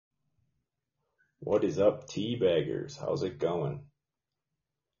What is up, teabaggers? How's it going?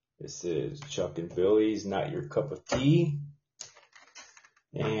 This is Chuck and Billy's Not Your Cup of Tea.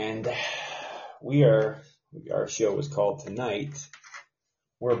 And our show is called tonight,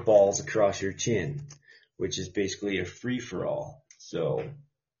 We're Balls Across Your Chin, which is basically a free-for-all. So,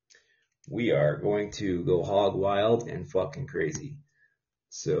 we are going to go hog wild and fucking crazy.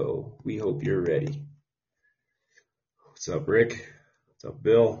 So, we hope you're ready. What's up, Rick? What's up,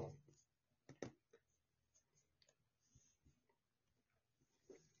 Bill?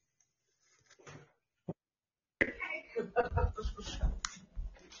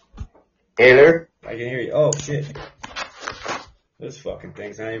 Taylor? I can hear you. Oh, shit. This fucking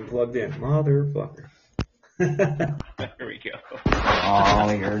thing's not even plugged in. Motherfucker. There we go. Oh,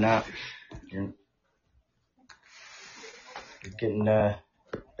 you're not. You're getting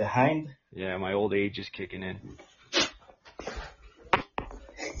behind? Yeah, my old age is kicking in.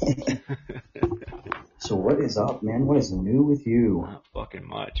 So what is up, man? What is new with you? Not fucking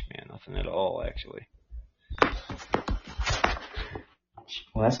much, man. Nothing at all, actually.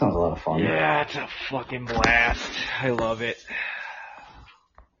 Well, that sounds a lot of fun. Yeah, it's a fucking blast. I love it.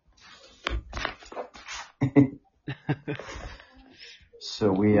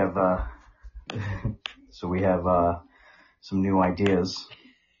 So we have some new ideas.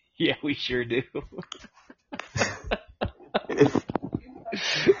 Yeah, we sure do.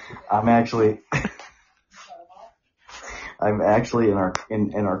 I'm actually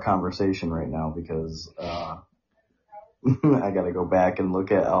in our conversation right now because I gotta go back and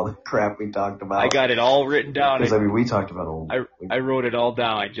look at all the crap we talked about. I got it all written down. Because we talked about I wrote it all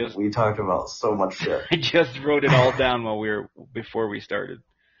down. We talked about so much shit. I just wrote it all down before we started.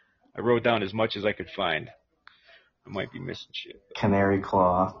 I wrote down as much as I could find. I might be missing shit. Canary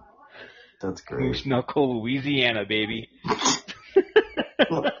Claw. That's great. Moose Knuckle, Louisiana, baby.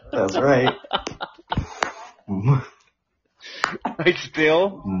 That's right. Moose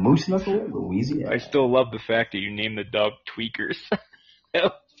Knuckle, Louisiana. I still love the fact that you named the dog Tweakers. That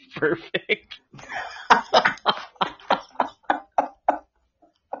was perfect.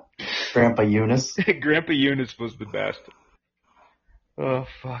 Grandpa Eunice. Grandpa Eunice was the best. Oh,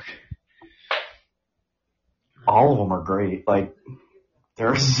 fuck. All of them are great. Like,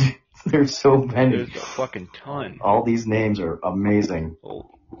 there's so many. There's a fucking ton. All these names are amazing.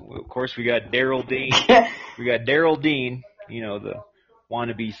 Well, of course, we got Daryl Dean. We got Daryl Dean, you know, the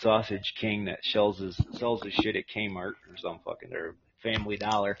wannabe sausage king that sells his shit at Kmart or some fucking, or Family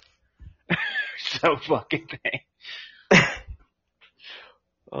Dollar. So fucking thing.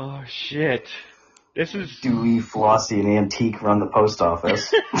 Oh, shit. This is... Dewey, Flossie, and Antique run the post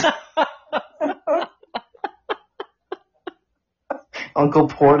office. Uncle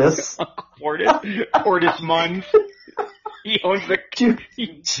Portis. Uncle Portis. Portis Munns. He owns the...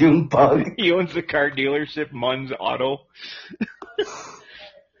 Junebug. He owns the car dealership, Munns Auto.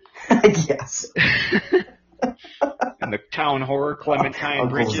 Yes. And the town horror, Clementine Uncle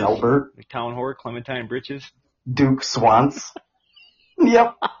Bridges. Zelbert. The town horror, Clementine Bridges. Duke Swans.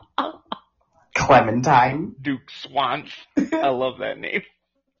 Yep. Clementine. Duke Swans. I love that name.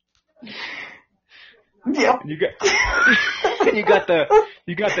 Yep. And you got the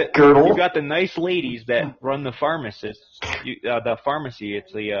Girdle. You got the nice ladies that run the pharmacy.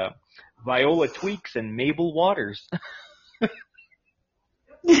 It's the Viola Tweaks and Mabel Waters.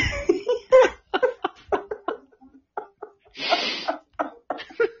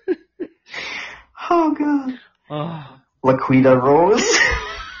 Oh God. Oh. Laquita Rose.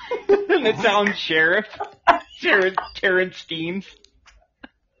 And the town sheriff, Terrence Steens.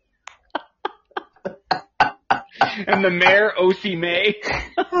 And the mayor, O.C. May.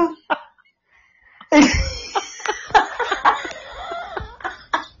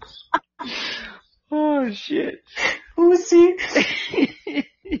 Oh, shit. O.C.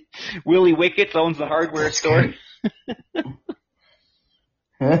 Willie Wickets owns the hardware store.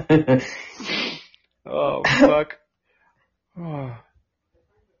 Oh, fuck. Oh.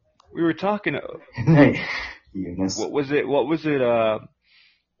 We were talking... Eunice. What was it? Where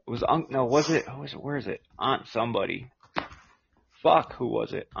is it? Aunt somebody. Fuck, who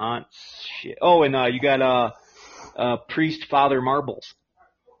was it? Aunt shit. Oh, and you got Priest Father Marbles.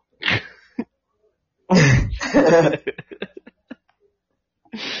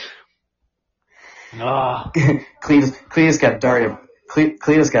 Ah. Cletus got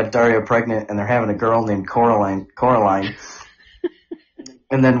Daria pregnant, and they're having a girl named Coraline.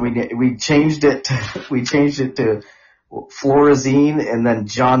 And then we changed it to Florazine, and then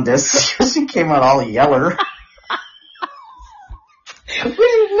jaundice. She came out all yeller. We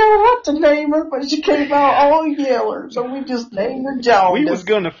didn't know what what to name her, but she came out all yeller, so we just named her Jaundice. We was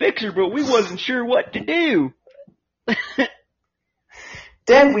gonna fix her, but we wasn't sure what to do.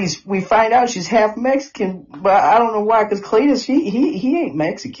 Then we find out she's half Mexican, but I don't know why, because Cletus, he ain't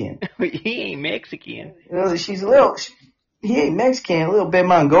Mexican. He ain't Mexican. You know, he ain't Mexican, a little bit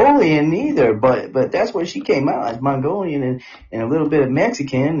Mongolian either, but that's what she came out as, Mongolian and a little bit of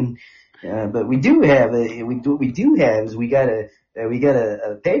Mexican. And but we got a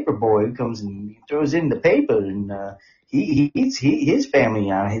paper boy who comes and throws in the paper, and his family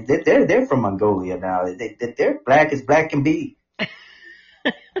now, they're from Mongolia now. They're black as black can be.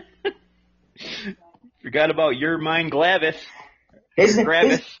 Forgot about your mind, Glavis. His name,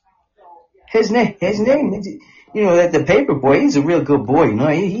 you know, that the paper boy, he's a real good boy, you know,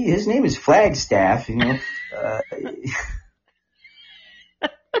 his name is Flagstaff, you know,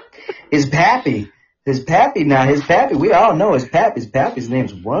 his pappy, we all know his pappy's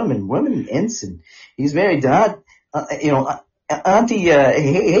name's Worman Ensign. He's married to Auntie,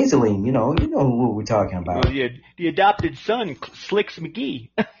 Hazeline, you know who we're talking about. Well, the adopted son, Slicks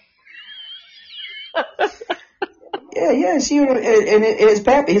McGee. Yeah, see, and his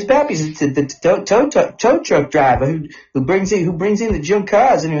pappy's the tow truck driver who brings in the junk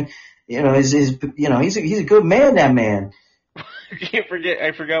cars, and he's a good man, that man.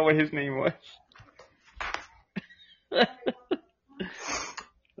 I forgot what his name was.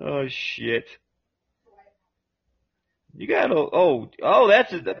 Oh shit. You got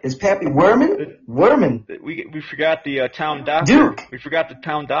that's his pappy Worman. We forgot the town doctor. Duke. We forgot the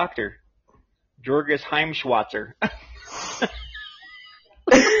town doctor. Jorgis Heimschwatzer.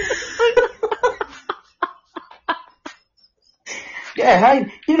 Yeah,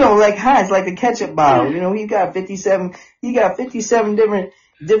 like Heinz, like the ketchup bottle. You know, he got 57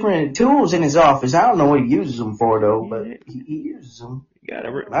 different tools in his office. I don't know what he uses them for though, but he uses them. I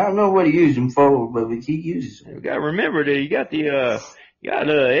don't know what he uses them for, but he uses them. You gotta remember that you got Edna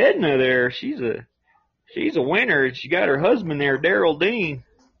there. She's a winner. She got her husband there, Daryl Dean.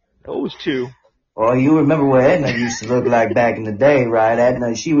 Those two. Well, you remember what Edna used to look like back in the day, right?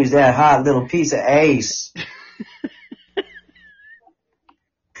 Edna, she was that hot little piece of ace.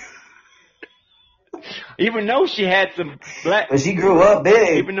 Even though she had some black... But she grew up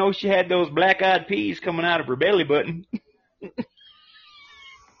big. Even though she had those black-eyed peas coming out of her belly button.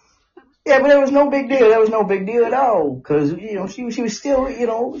 Yeah, but that was no big deal. That was no big deal at all. Because, she was still,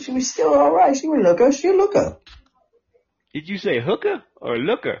 she was still all right. She was a looker. Did you say hooker or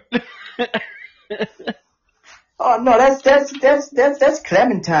looker? Oh no, that's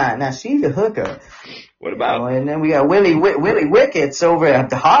Clementine. Now she's a hooker. What about? And then we got Willie Wickets over at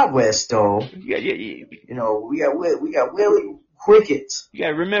the hardware store. Yeah. We got Willie Wickets. You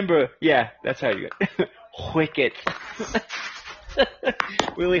gotta remember, yeah, that's how you got Wickets.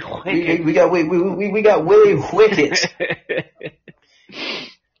 Willie Wickets. We got Willie Wickets.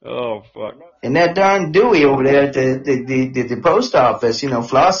 Oh fuck. And that darn Dewey over there at the post office,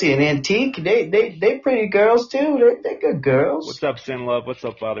 Flossie and Antique, they pretty girls too. They're good girls. What's up, Sin Love? What's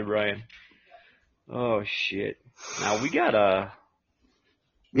up, Father Brian? Oh shit. Now we got I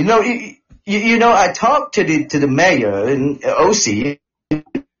talked to the mayor and OC.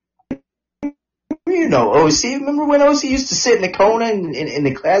 OC. Remember when OC used to sit in the corner in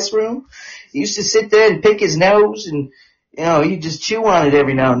the classroom? He used to sit there and pick his nose and he'd just chew on it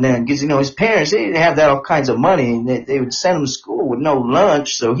every now and then because, his parents, they didn't have all kinds of money and they would send him to school with no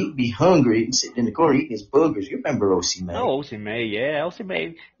lunch, so he'd be hungry and sitting in the corner eating his boogers. You remember O.C. May? Oh, O.C. May, yeah. O.C.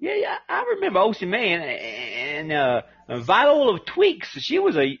 May. Yeah, I remember O.C. May and Viola Tweaks. She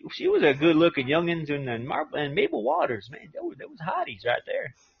was a good looking youngins and Mabel Waters, man. That was hotties right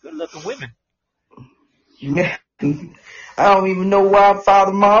there. Good looking women. Yeah. I don't even know why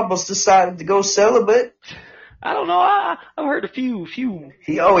Father Marbles decided to go celibate. I don't know. I've heard a few.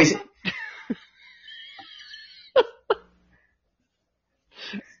 He always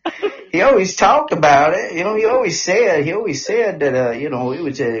talked about it. He always said that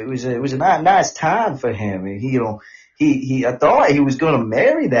it was a nice time for him. And I thought he was going to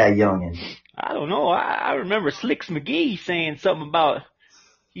marry that youngin. I don't know. I remember Slicks McGee saying something about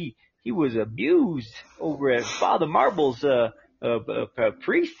he was abused over at Father Marble's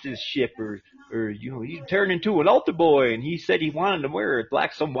priestship or he turned into an altar boy, and he said he wanted to wear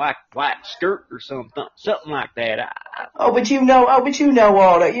some white skirt or something like that. But you know all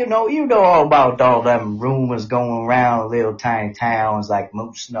that. You know all about all them rumors going around little tiny towns like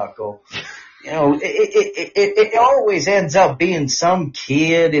Moose Knuckle. It always ends up being some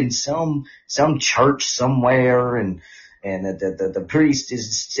kid in some church somewhere, and the priest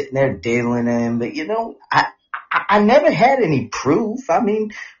is sitting there diddling him. But I never had any proof. I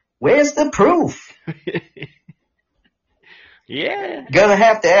mean, Where's the proof? Yeah. Gonna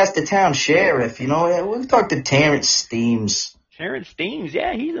have to ask the town sheriff, you know. We'll talk to Terrence Steams. Terrence Steams,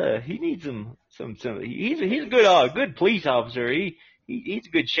 yeah, he needs he's a good police officer. He's a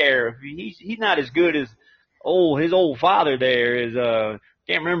good sheriff. He's not as good as his old father there is,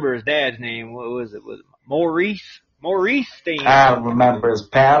 can't remember his dad's name. What was it? Was it Maurice Steams? I remember his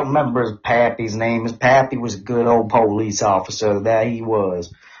pappy's name. His pappy was a good old police officer. That he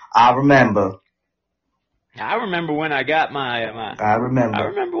was. I remember when I got I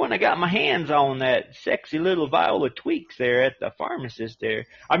remember when I got my hands on that sexy little Viola Tweaks there at the pharmacist there.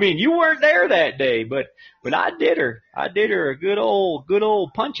 I mean, you weren't there that day, but I did her. I did her a good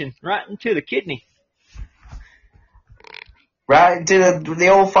old punching right into the kidney. Right into the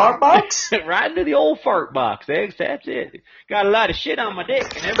old fart box? Right into the old fart box. That's it. Got a lot of shit on my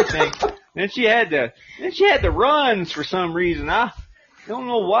dick and everything. Then she had the runs for some reason. I don't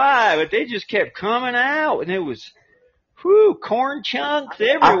know why, but they just kept coming out, and it was, corn chunks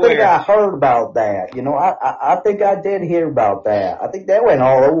everywhere. I think I heard about that. You know, I think I did hear about that. I think that went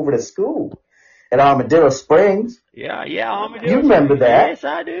all over the school at Armadillo Springs. Yeah, Armadillo. You remember that? Yes,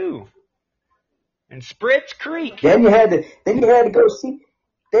 I do. And Spritz Creek. Then you had to go see.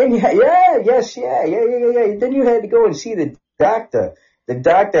 Then you had Then you had to go and see the doctor. The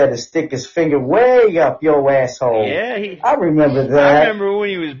doctor had to stick his finger way up your asshole. Yeah, I remember that. I remember when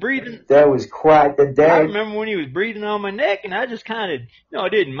he was breathing. That was quite the day. I remember when he was breathing on my neck, and I just kind of, I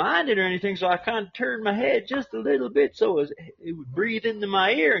didn't mind it or anything, so I kind of turned my head just a little bit so it would breathe into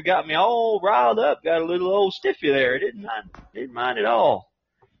my ear and got me all riled up. Got a little old stiffy there. I didn't mind at all.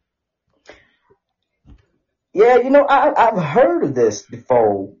 Yeah, I've heard of this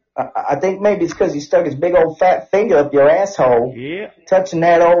before. I think maybe it's because he stuck his big old fat finger up your asshole. Yeah. Touching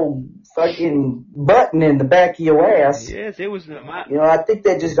that old fucking button in the back of your ass. Yes, it was I think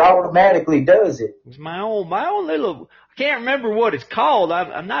that just automatically does it. It was my own little, I can't remember what it's called.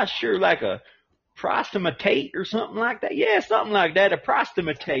 I'm not sure, like a prostomatate or something like that. Yeah, something like that, a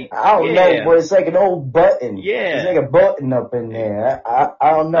prostomatate. I don't know, but it's like an old button. Yeah. It's like a button up in there.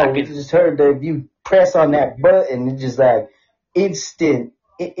 I don't know. I just heard that if you press on that button, it's just like instant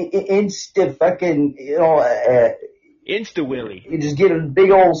fucking, Insta Willy. You just get a big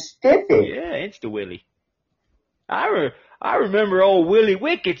old stiffy. Yeah, Insta Willy. I remember old Willie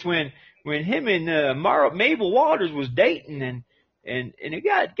Wickets when him and Mabel Waters was dating and it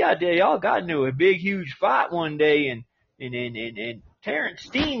got into a big huge fight one day and Terrence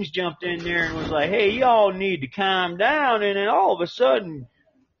Steams jumped in there and was like, hey, y'all need to calm down, and then all of a sudden,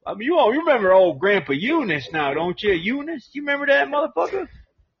 I mean, you remember old Grandpa Eunice now, don't you? Eunice? You remember that motherfucker?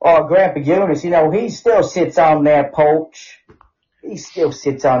 Oh, Grandpa Eunice, he still sits on that porch. He still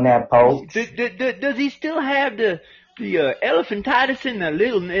sits on that porch. Does he still have the elephantitis in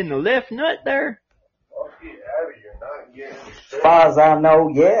the left nut there? As far as I know,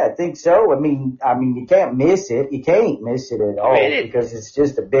 yeah, I think so. I mean, you can't miss it. You can't miss it at all because it's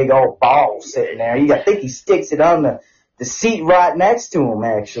just a big old ball sitting there. I think he sticks it on the seat right next to him,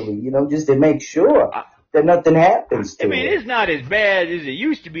 actually, just to make sure that nothing happens to him. I mean, it. It's not as bad as it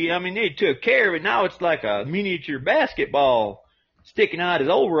used to be. I mean, they took care of it. Now it's like a miniature basketball sticking out his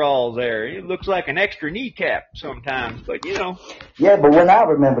overalls there. It looks like an extra kneecap sometimes, but Yeah, but the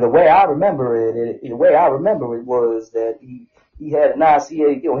way I remember it was that he had a nice, he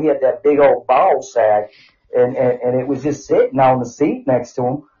had that big old ball sack, and it was just sitting on the seat next to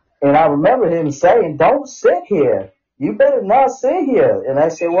him. And I remember him saying, "Don't sit here. You better not sit here." And I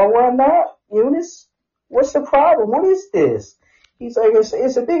said, "Well, why not, Eunice? What's the problem? What is this?" He's like,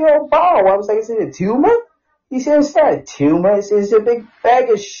 "It's a big old ball." I was like, "Is it a tumor?" He said, "It's not a tumor. It's a big bag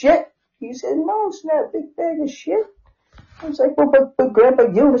of shit." He said, "No, it's not a big bag of shit." I was like, "Well, but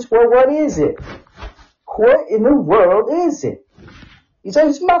Grandpa Eunice, what is it? What in the world is it?" He said,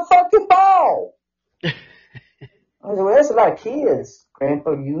 "It's my fucking ball." I was like, "Well, that's a lot of kids,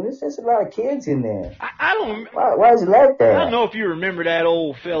 Grandpa Eunice. There's a lot of kids in there." I don't. Why is it like that? I don't know if you remember that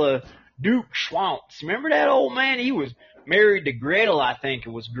old fella, Duke Schwantz. Remember that old man? He was married to Gretel, I think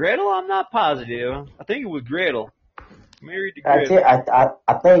it was Gretel. I'm not positive. I think it was Gretel. Married to Gretel.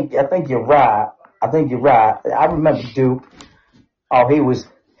 I think you're right. I remember Duke. Oh, he was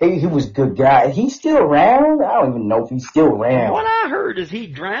a good guy. He's still around? I don't even know if he's still around. What I heard is he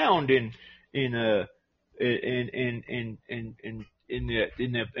drowned in the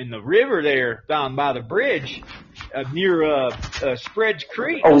river there down by the bridge near Spreads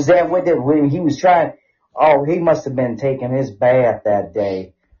Creek. Oh, is that when he was trying? Oh, he must have been taking his bath that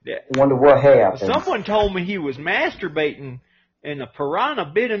day. Yeah. I wonder what happened. Someone told me he was masturbating and a piranha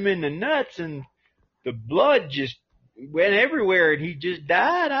bit him in the nuts and the blood just went everywhere, and he just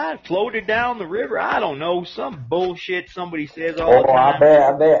died. I floated down the river. I don't know, some bullshit somebody says all the time.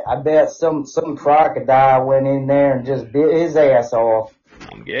 I bet some crocodile went in there and just bit his ass off.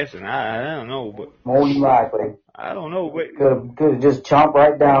 I'm guessing. I don't know, but more than likely. I don't know. But could have just chomped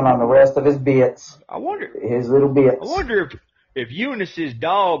right down on the rest of his bits. I wonder his little bits. I wonder if Eunice's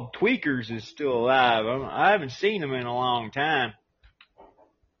dog Tweakers is still alive. I haven't seen him in a long time.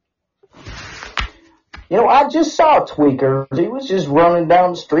 You know, I just saw Tweakers. He was just running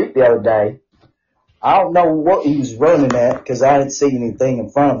down the street the other day. I don't know what he was running at because I didn't see anything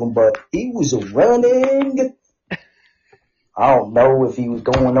in front of him, but he was running. I don't know if he was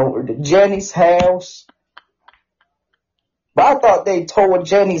going over to Jenny's house. But I thought they tore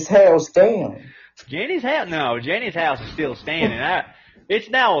Jenny's house down. Jenny's house is still standing. It's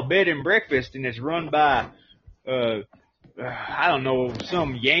now a bed and breakfast, and it's run by, I don't know,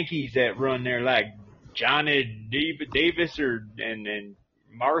 some Yankees that run there, like Johnny Davis and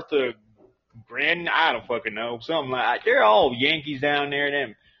Martha Grandin. I don't fucking know. Something like, they're all Yankees down there,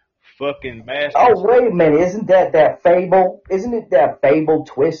 them fucking bastards. Oh, wait a minute. Isn't that Fable? Isn't it that Fable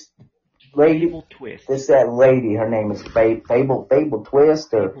Twist lady? Fable Twist. It's that lady. Her name is Fable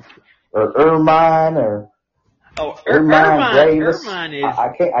Twist or Ermine or. Oh, Ermine is.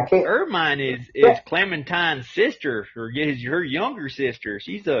 I can't. Ermine is Clementine's sister, or her younger sister.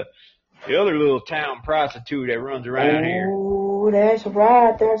 She's the other little town prostitute that runs around here. Oh, that's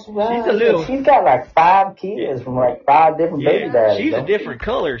right. She's got like 5 kids from like 5 different baby daddies. She's a different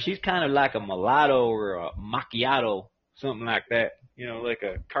color. She's kind of like a mulatto or a macchiato, something like that. You know, like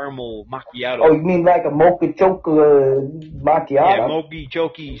a caramel macchiato. Oh, you mean like a mocha chocolate macchiato? Yeah, mochi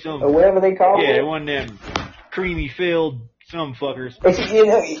choky, something. Or whatever they call it. Yeah, one of them creamy filled some fuckers.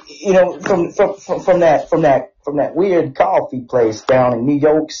 You know, from that weird coffee place down in New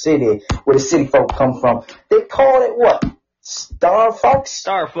York City, where the city folk come from. They call it what? Starbucks?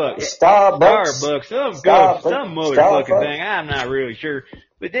 Starbucks. Some motherfucking thing. I'm not really sure.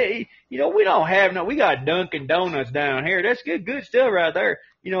 But we don't have we got Dunkin' Donuts down here. That's good stuff right there.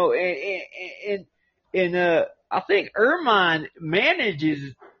 You know, and I think Ermine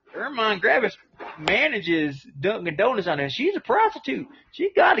Gravis manages Dunkin' Donuts on there. She's a prostitute.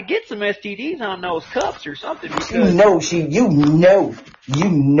 She got to get some STDs on those cups or something. Because you know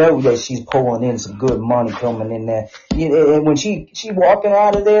that she's pulling in some good money coming in there. And when she walking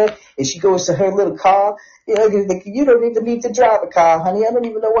out of there and she goes to her little car, you don't even need to drive a car, honey. I don't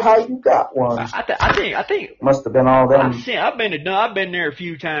even know how you got one. I think must have been all them. I've been there a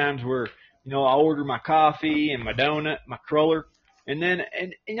few times where I order my coffee and my donut, my cruller. And then,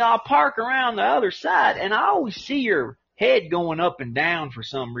 I'll park around the other side, and I always see her head going up and down for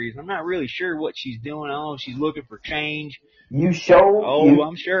some reason. I'm not really sure what she's doing. I don't know if she's looking for change. You sure?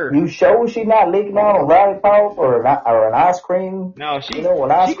 I'm sure. You sure she's not licking on a lollipop or an ice cream? No, she's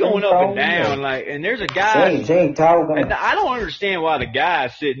going up and down, and there's a guy. She ain't talking. And I don't understand why the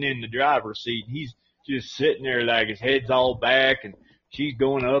guy's sitting in the driver's seat. He's just sitting there like his head's all back, and she's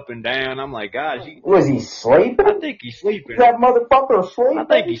going up and down. I'm like, God, was he sleeping? I think he's sleeping. That motherfucker asleep? I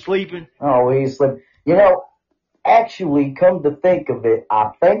think he's sleeping. Oh, he's sleeping. Actually, come to think of it,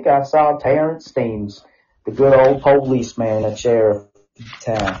 I think I saw Terrence Steams, the good old policeman at Sheriff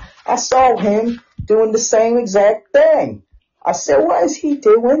Town. I saw him doing the same exact thing. I said, what is he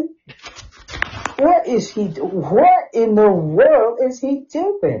doing? What in the world is he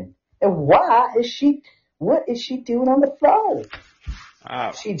doing? And what is she doing on the floor?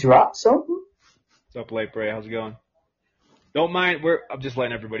 She dropped something? What's up, Late Bray? How's it going? Don't mind. I'm just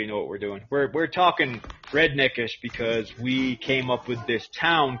letting everybody know what we're doing. We're talking redneckish because we came up with this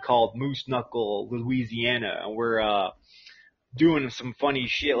town called Moose Knuckle, Louisiana, and we're doing some funny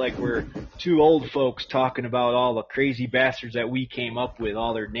shit. Like we're 2 old folks talking about all the crazy bastards that we came up with,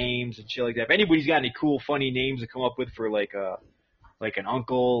 all their names and shit like that. If anybody's got any cool, funny names to come up with for like an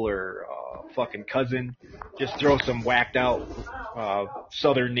uncle or a fucking cousin, just throw some whacked out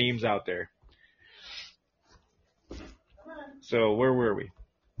southern names out there. So where were we?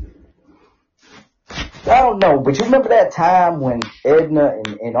 I don't know, but you remember that time when Edna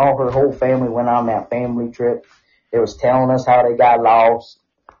and all her whole family went on that family trip? They was telling us how they got lost.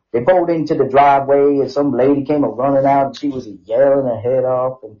 They pulled into the driveway and some lady came running out and she was yelling her head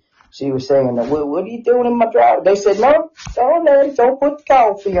off and she was saying, what are you doing in my driveway? They said, no, don't put the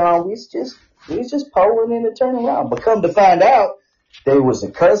coffee on. We was just pulling in to turn around. But come to find out, they was a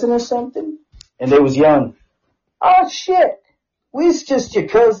cousin or something and they was young. Oh shit. We was just your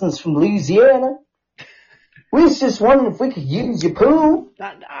cousins from Louisiana. We was just wondering if we could use your pool.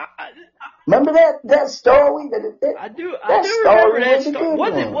 Remember that story? I do that remember that was a story.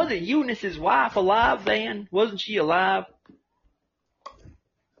 good Was it Eunice's wife alive then? Wasn't she alive?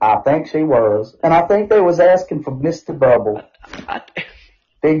 I think she was. And I think they was asking for Mr. Bubble.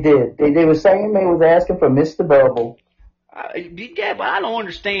 They did. They were saying they was asking for Mr. Bubble. Yeah, but I don't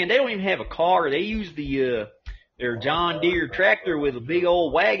understand. They don't even have a car. They use their John Deere tractor with a big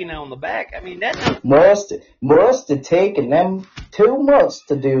old wagon on the back. I mean, that's must have taken them 2 months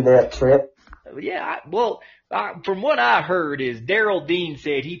to do that trip. Yeah, from what I heard is Daryl Dean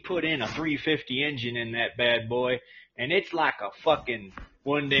said he put in a 350 engine in that bad boy, and it's like a fucking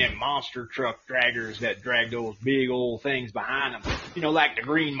one of them monster truck draggers that drag those big old things behind them. You know, like the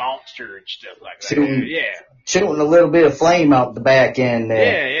Green Monster and stuff like that. Shooting a little bit of flame out the back end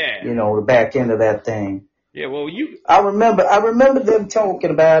there. Yeah. You know, the back end of that thing. Yeah, well, I remember them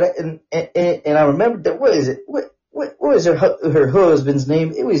talking about it, and I remember that. What is it? What was her husband's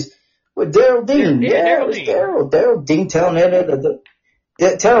name? It was Daryl Dean. Yeah, it was Daryl Dean telling Edna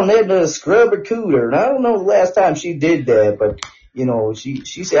to scrub her cooter. And I don't know the last time she did that, but you know, she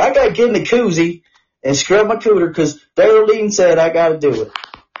said I gotta get in the koozie and scrub my cooter because Daryl Dean said I gotta do it.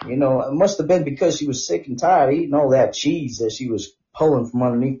 You know, it must have been because she was sick and tired of eating all that cheese that she was pulling from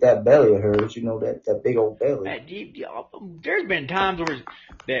underneath that belly of hers, you know, that big old belly. There's been times where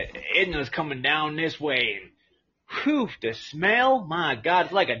that Edna's coming down this way, and whew, the smell, my God,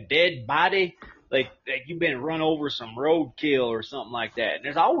 it's like a dead body, like you've been run over some roadkill or something like that. And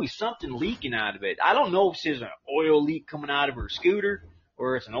there's always something leaking out of it. I don't know if it's an oil leak coming out of her scooter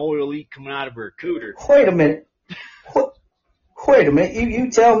or it's an oil leak coming out of her cooter. Wait a minute. You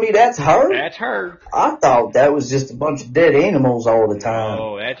tell me that's her? That's her. I thought that was just a bunch of dead animals all the time.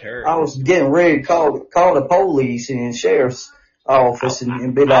 Oh, that's her. I was getting ready to call the police and sheriff's office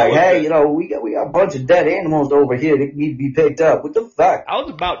and be like, hey, you know, we got a bunch of dead animals over here that need to be picked up. What the fuck? I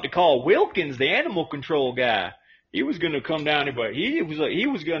was about to call Wilkins, the animal control guy. He was going to come down here, but he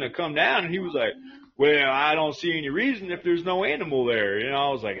was going to come down and he was like, well, I don't see any reason if there's no animal there. You know,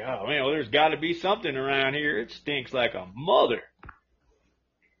 I was like, oh man, well, there's got to be something around here. It stinks like a mother.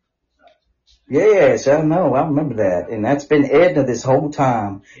 Yes, I know. I remember that. And that's been Edna this whole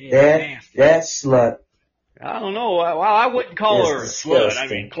time. Yeah, that slut. I don't know. Well, I wouldn't call her a disgusting. slut. I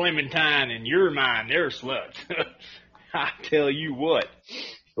mean, Clementine and your mind, they're sluts. I tell you what.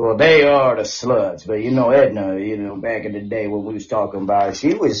 Well, they are the sluts, but you know, Edna, you know, back in the day when we was talking about her,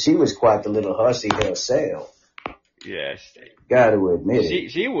 she was quite the little hussy herself. Yes. Got to admit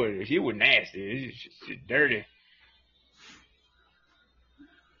it. She was nasty. She's dirty.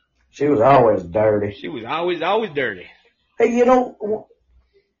 She was always dirty. She was always dirty. Hey, you know,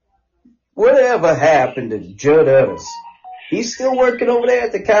 whatever happened to Judd Udders? He's still working over there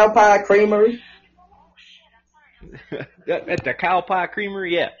at the Cow Pie Creamery? At the Cow Pie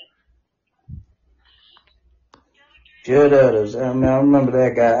Creamery, yeah. Judd Udders. I mean, I remember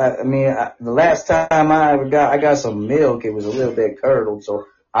that guy. The last time I got some milk, it was a little bit curdled, so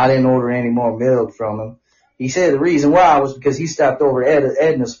I didn't order any more milk from him. He said the reason why was because he stopped over at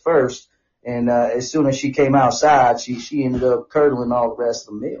Edna's first, and as soon as she came outside, she ended up curdling all the rest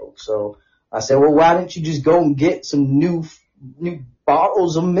of the milk. So I said, well, why didn't you just go and get some new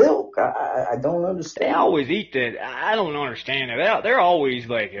bottles of milk? I don't understand. They always eat that. I don't understand that. They're always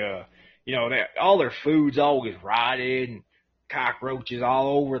like, you know, all their food's always rotted and cockroaches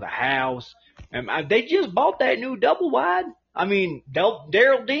all over the house. And they just bought that new double wide. I mean,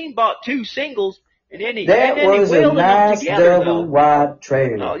 Daryl Dean bought 2 singles. And then he was welded a nice them together, double wide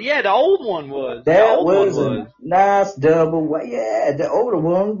trailer. Oh, yeah, the old one was. That was a nice double wide. Yeah, the older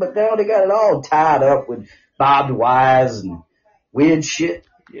one, but now they got it all tied up with barbed wires and weird shit.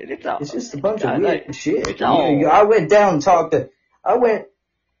 Yeah, it's just a bunch of weird shit. I went down and talked to. I went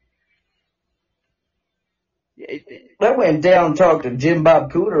down and talked to Jim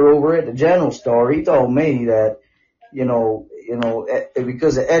Bob Cooter over at the general store. He told me that, you know,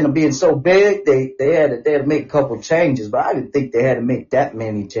 because it ended up being so big, they had to make a couple of changes, but I didn't think they had to make that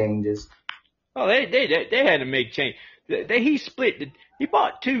many changes. Oh, they had to make change. He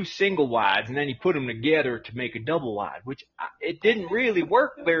bought 2 single wides and then he put them together to make a double wide, which it didn't really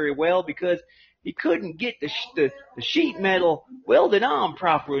work very well because he couldn't get the sheet metal welded on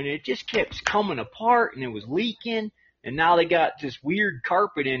properly, and it just kept coming apart and it was leaking. And now they got this weird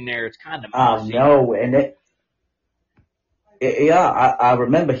carpet in there. It's kind of messy. I know, and I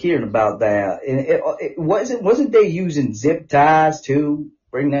remember hearing about that. And wasn't they using zip ties to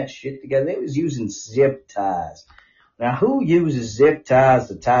bring that shit together? They was using zip ties. Now, who uses zip ties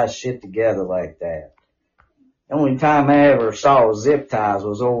to tie shit together like that? The only time I ever saw zip ties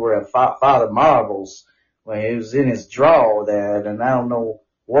was over at Father Marvel's when he was in his drawer there, and I don't know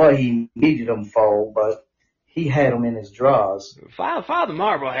what he needed them for, but he had them in his drawers. Father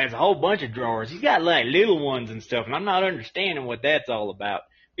Marvel has a whole bunch of drawers. He's got like little ones and stuff, and I'm not understanding what that's all about.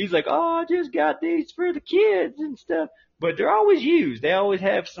 He's like, oh, I just got these for the kids and stuff. But they're always used. They always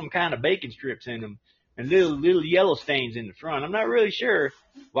have some kind of bacon strips in them and little yellow stains in the front. I'm not really sure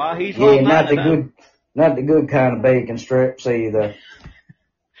why he's holding on to them. Not the good kind of bacon strips either.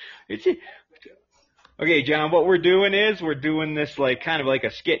 Okay, John, what we're doing is we're doing this like kind of like a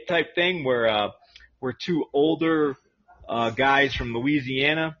skit type thing where we're two older guys from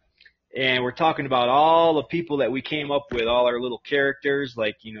Louisiana, and we're talking about all the people that we came up with, all our little characters,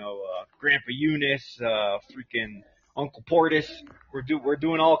 like, you know, Grandpa Eunice, freaking Uncle Portis. We're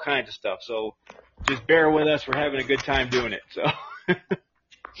doing all kinds of stuff. So just bear with us. We're having a good time doing it. So.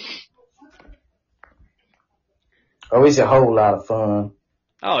 Oh, it's a whole lot of fun.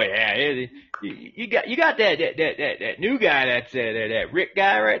 Oh yeah, you got that new guy that Rick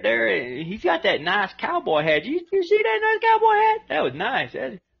guy right there. He's got that nice cowboy hat. You see that nice cowboy hat? That was nice.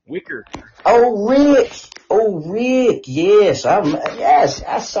 That's wicker. Oh Rick, yes,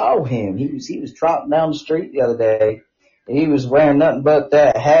 I saw him. He was trotting down the street the other day, and he was wearing nothing but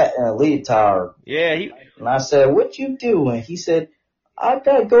that hat and a leotard. Yeah, and I said, "What you doing?" He said, I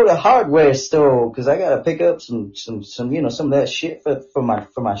gotta go to the hardware store because I gotta pick up some you know, some of that shit for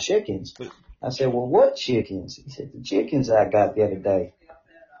my chickens. I said, well, what chickens? He said, the chickens I got the other day.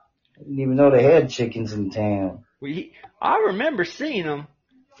 I didn't even know they had chickens in town. Well, I remember seeing him.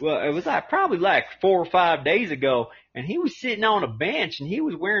 Well, it was probably 4 or 5 days ago, and he was sitting on a bench and he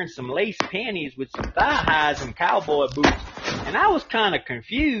was wearing some lace panties with some thigh highs and cowboy boots, and I was kind of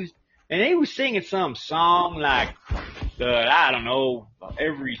confused. And he was singing some song like, I don't know,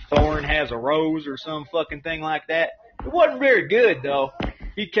 every thorn has a rose or some fucking thing like that. It wasn't very good, though.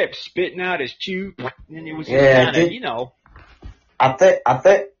 He kept spitting out his chew, and it was just kind of, you know. I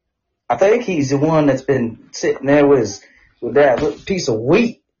think he's the one that's been sitting there with that little piece of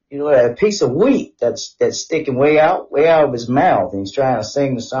wheat, you know, that piece of wheat that's sticking way out of his mouth, and he's trying to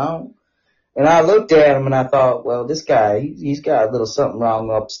sing the song. And I looked at him and I thought, well, this guy, he's got a little something wrong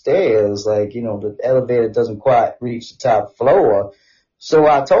upstairs. Like, you know, the elevator doesn't quite reach the top floor. So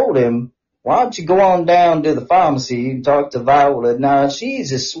I told him, why don't you go on down to the pharmacy and talk to Viola? Now,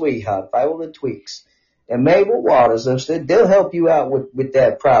 she's a sweetheart, Viola Tweaks. And Mabel Waters, they'll help you out with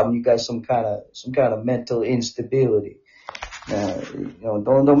that problem. You got some kind of mental instability. You know,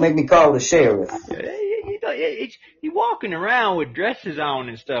 don't make me call the sheriff. He's walking around with dresses on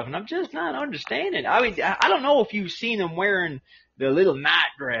and stuff, and I'm just not understanding. I mean, I don't know if you've seen him wearing the little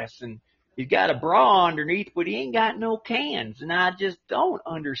nightdress, and he's got a bra underneath, but he ain't got no cans, and I just don't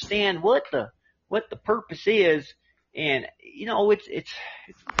understand what the purpose is. And you know, it's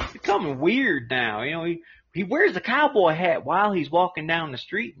becoming weird now. You know, he wears a cowboy hat while he's walking down the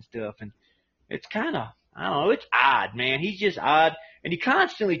street and stuff, and it's kind of, I don't know, it's odd, man. He's just odd. And he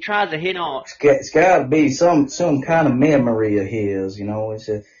constantly tries to hit on. It's got to be some kind of memory of his, you know. It's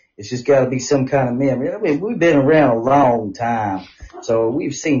just got to be some kind of memory. I mean, we've been around a long time, so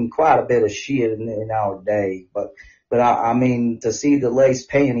we've seen quite a bit of shit in our day. But I mean, to see the lace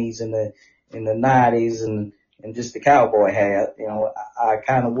panties in the 90s and just the cowboy hat, you know, I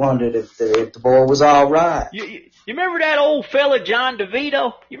kind of wondered if the boy was all right. You remember that old fella John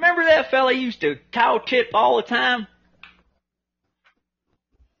DeVito? You remember that fella used to cow tip all the time?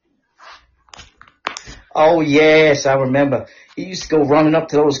 Oh yes, I remember. He used to go running up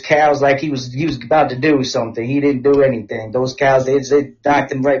to those cows like he was about to do something. He didn't do anything. Those cows, they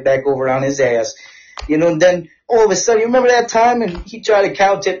knocked him right back over on his ass. You know, and then all of a sudden, you remember that time and he tried to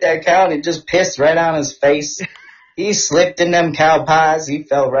cow tip that cow and it just pissed right on his face. He slipped in them cow pies. He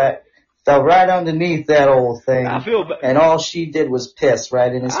fell right underneath that old thing. I feel bad. And all she did was piss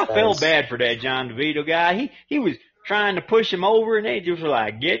right in his face. I felt bad for that John DeVito guy. He was trying to push him over and they just were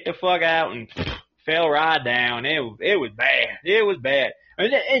like, get the fuck out, and fell right down. It was bad. It was bad.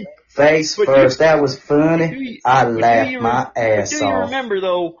 And face first. That was funny. I laughed my ass off. Do you remember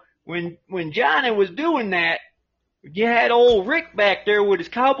though when Johnny was doing that? You had old Rick back there with his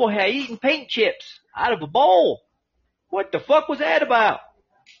cowboy hat eating paint chips out of a bowl. What the fuck was that about?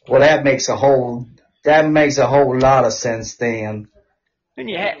 Well, that makes a whole lot of sense then.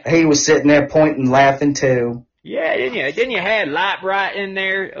 He was sitting there pointing, laughing too. Yeah, then you had Light Bright in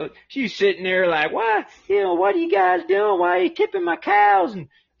there. She was sitting there like, why, what are you guys doing? Why are you tipping my cows and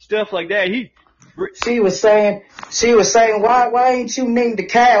stuff like that? She was saying, why ain't you named the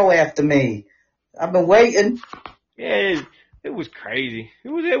cow after me? I've been waiting. Yeah, it was crazy. It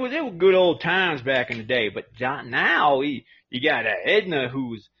was good old times back in the day. But now you got Edna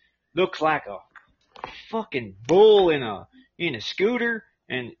who looks like a fucking bull in a scooter.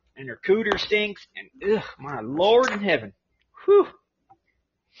 and her cooter stinks, and ugh, my Lord in heaven. Whew.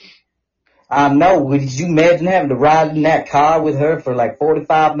 I know. Did you imagine having to ride in that car with her for like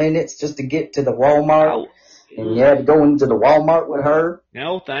 45 minutes just to get to the Walmart? And you had to go into the Walmart with her?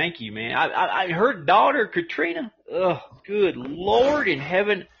 No, thank you, man. Her daughter, Katrina, ugh, good Lord in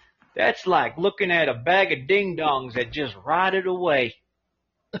heaven. That's like looking at a bag of ding-dongs that just rotted away.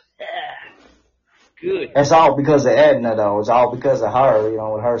 Good. That's all because of Edna, though. It's all because of her, you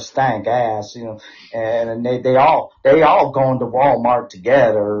know, with her stank ass, you know. And they all going to Walmart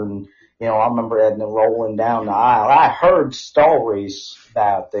together. And, you know, I remember Edna rolling down the aisle. I heard stories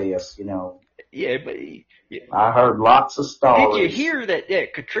about this, you know. Yeah, but... Yeah. I heard lots of stories. Did you hear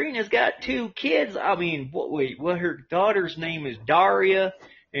that Katrina's got 2 kids? I mean, what her daughter's name is Daria,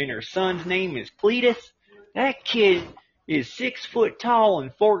 and her son's name is Cletus. That kid is 6 foot tall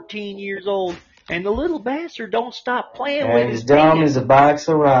and 14 years old, and the little bastard don't stop playing with his penis. He's dumb as a box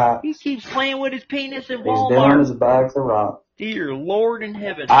of rocks. He keeps playing with his penis in Walmart. He's dumb as a box of rocks. Dear Lord in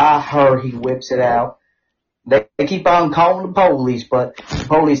heaven. I heard he whips it out. They keep on calling the police, but the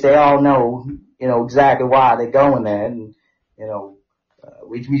police, they all know, you know, exactly why they're going there. And, you know,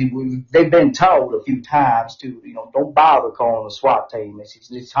 they've been told a few times to, you know, don't bother calling the SWAT team.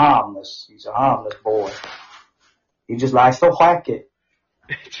 It's harmless. He's a harmless boy. He just likes to whack it.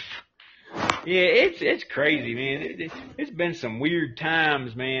 Yeah, it's crazy, man. It's been some weird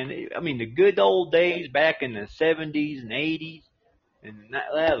times, man. I mean, the good old days back in the 70s and 80s, and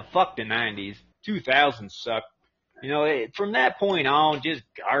fuck the 90s. 2000 sucked. You know, from that point on, just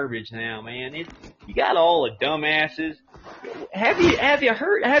garbage now, man. You got all the dumbasses. Have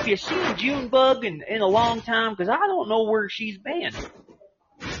you seen Junebug in a long time? Because I don't know where she's been.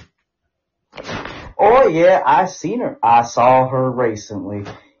 Oh yeah, I seen her. I saw her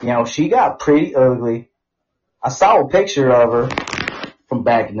recently. You know, she got pretty ugly. I saw a picture of her from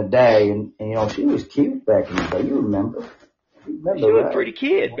back in the day, and you know, she was cute back in the day. You remember? She was a pretty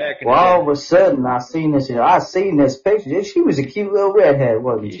kid back in the day. Well, all of a sudden, I seen this picture. She was a cute little redhead,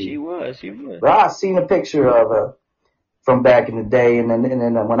 wasn't she? She was. Well, I seen a picture of her from back in the day, and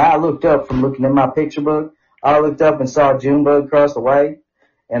then when I looked up from looking at my picture book, I looked up and saw Junebug across the way,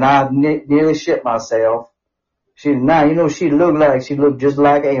 and I nearly shit myself. You know, she looked just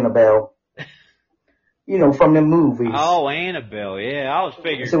like Annabelle. You know, from the movies. Oh, Annabelle, yeah. I was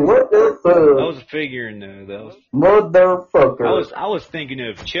figuring. So what the fuck? I was figuring those. Motherfucker. I was thinking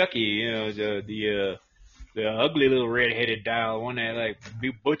of Chucky, you know, the ugly little redheaded doll, one that like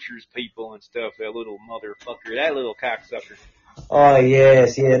butchers people and stuff. That little motherfucker, that little cocksucker. Oh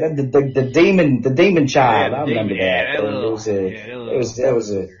yes, yeah. The demon child. I remember that. That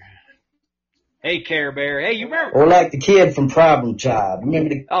was a. Hey, Care Bear. Hey, you remember? Or like the kid from Problem Child. Remember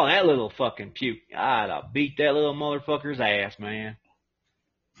the... Oh, that little fucking puke. I'd beat that little motherfucker's ass, man.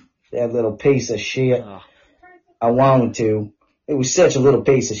 That little piece of shit. I wanted to. It was such a little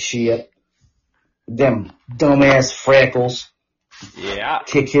piece of shit. Them dumbass freckles. Yeah.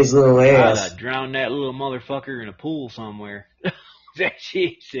 Kick his little ass. I'd drown that little motherfucker in a pool somewhere. That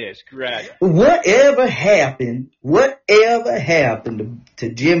Jesus Christ. Whatever happened to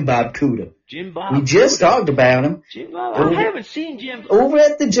Jim Bob Cooter? Jim Bob We just talked about him. Jim Bob, I haven't seen Jim. Over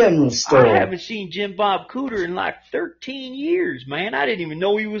at the general store. I haven't seen Jim Bob Cooter in like 13 years, man. I didn't even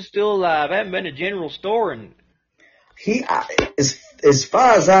know he was still alive. I haven't been to general store and... As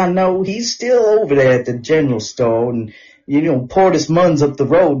far as I know, he's still over there at the general store, and you know, Portis Munns up the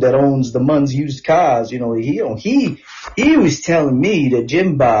road that owns the Munns used cars. You know, he was telling me that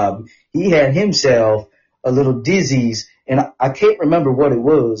Jim Bob, he had himself a little disease, and I can't remember what it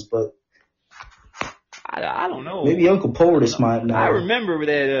was, but I don't know. Maybe Uncle Portis might know. I remember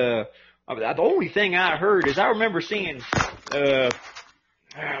that. The only thing I heard is I remember seeing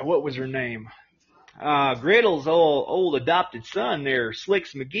what was her name? Gretel's old adopted son there,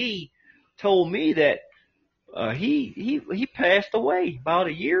 Slicks McGee, told me that he passed away about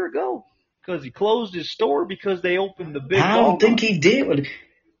a year ago because he closed his store because they opened the big Walmart. I don't think he did.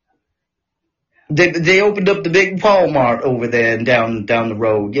 They opened up the big Walmart over there and down the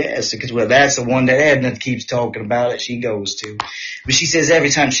road. Yes, because that's the one that Edna keeps talking about that she goes to. But she says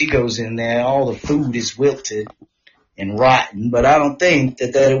every time she goes in there, all the food is wilted and rotten. But I don't think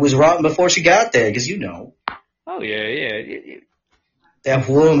that it was rotten before she got there, because you know. Oh yeah. That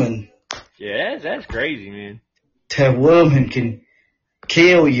woman. Yeah, that's crazy, man. That woman can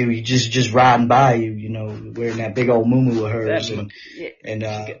kill you just riding by you, you know, wearing that big old muumuu of hers, you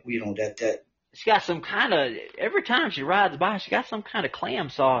know that. She got some kind of, every time she rides by, she got some kind of clam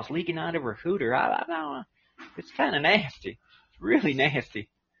sauce leaking out of her hooter. I don't know. It's kind of nasty. It's really nasty.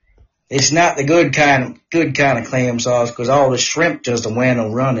 It's not the good kind of clam sauce because all the shrimp just went a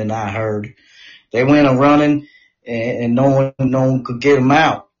running. I heard they went a running, and no one could get them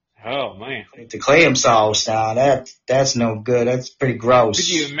out. Oh man, The clam sauce now that's no good. That's pretty gross. could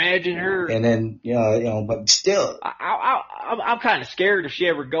you imagine her? And then but still, I'm kind of scared if she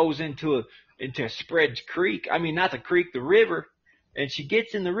ever goes into Spreads Creek. I mean, not the creek, the river, and she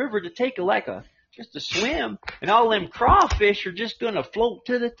gets in the river to take just a swim, and all them crawfish are just gonna float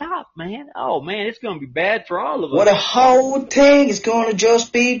to the top, man. Oh man, it's gonna be bad for all of us. what a whole thing is going to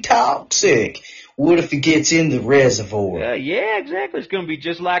just be toxic. What if it gets in the reservoir? Yeah, exactly. It's gonna be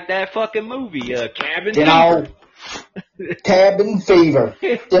just like that fucking movie, Cabin Then Fever. all cabin fever.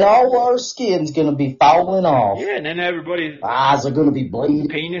 Then all our skin's gonna be falling off. Yeah, and then everybody's Eyes are gonna be bleeding.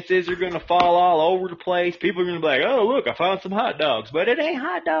 penises are gonna fall all over the place. People are gonna be like, "Oh, look, I found some hot dogs," but it ain't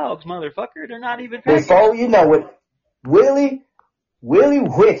hot dogs, motherfucker. They're not even packaged. Before you know it, Willie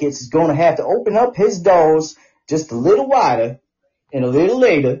Wickets is gonna have to open up his doors just a little wider and a little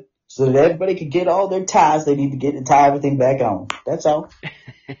later so that everybody can get all their ties they need to get to tie everything back on. That's all.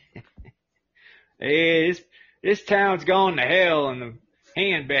 Hey, this town's gone to hell in the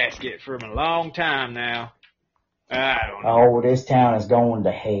handbasket for a long time now. I don't know. Oh, this town is going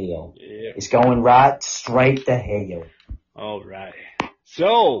to hell. Yeah. It's going right straight to hell. All right.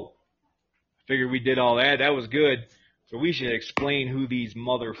 So, I figured we did all that. That was good. So we should explain who these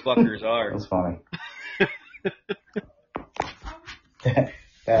motherfuckers are. That's funny.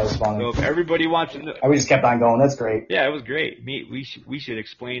 That was funny. So if everybody wants to know, We just kept on going. That's great. yeah, it was great. We should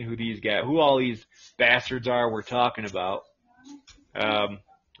explain who all these bastards are we're talking about. Now,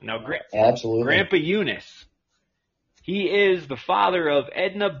 Absolutely. Grandpa Eunice. He is the father of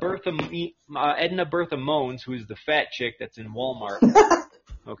Edna Bertha Moans, who is the fat chick that's in Walmart.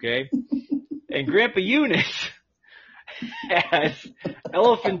 Okay? And Grandpa Eunice has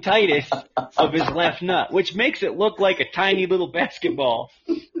elephantitis of his left nut, which makes it look like a tiny little basketball.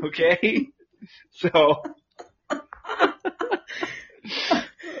 Okay? So,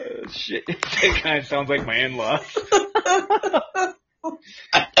 shit, that kind of sounds like my in-laws.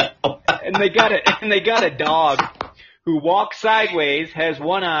 And they got a dog who walks sideways, has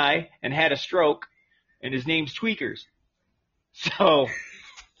one eye, and had a stroke, and his name's Tweakers. So,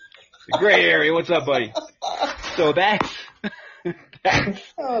 the gray area, what's up, buddy? So that's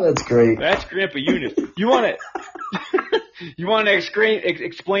Oh, that's great. that's Grandpa Eunice. You want to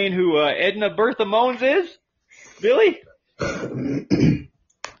explain who Edna Bertha Moans is, Billy?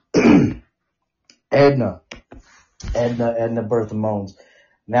 Edna Bertha Moans.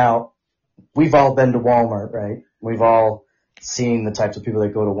 Now, we've all been to Walmart, right? We've all seen the types of people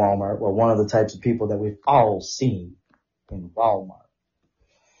that go to Walmart. Well, one of the types of people that we've all seen in Walmart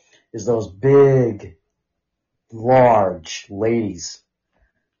is those big, large ladies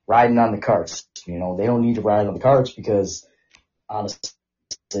riding on the carts. You know, they don't need to ride on the carts because, honestly,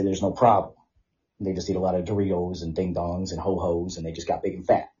 there's no problem. They just eat a lot of Doritos and Ding Dongs and Ho-Hos, and they just got big and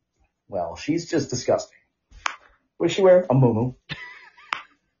fat. Well, she's just disgusting. What does she wear? A muumuu.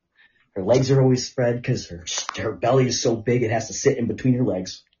 Her legs are always spread because her belly is so big it has to sit in between her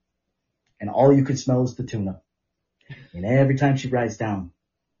legs. And all you can smell is the tuna. And every time she rides down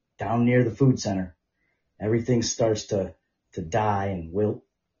near the food center, everything starts to die and wilt.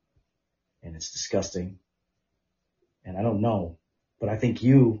 And it's disgusting. And I don't know, but I think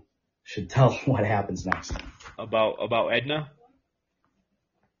you should tell what happens next. About Edna?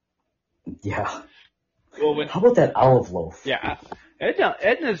 Yeah. Well, How about that olive loaf? yeah,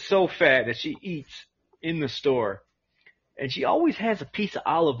 Edna's so fat that she eats in the store, and she always has a piece of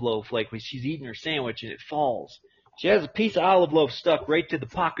olive loaf, like when she's eating her sandwich and it falls. She has a piece of olive loaf stuck right to the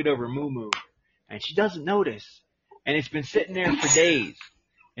pocket of her muumuu, and she doesn't notice. And it's been sitting there for days.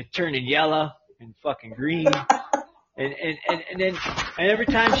 It's turning yellow and fucking green. And every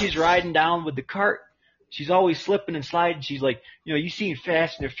time she's riding down with the cart, she's always slipping and sliding. She's like, you seen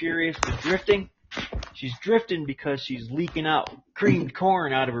Fast and the Furious, the drifting? She's drifting because she's leaking out creamed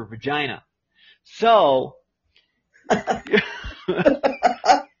corn out of her vagina. So,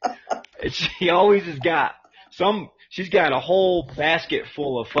 she always has got she's got a whole basket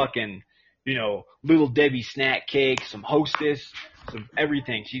full of fucking, Little Debbie snack cakes, some Hostess, some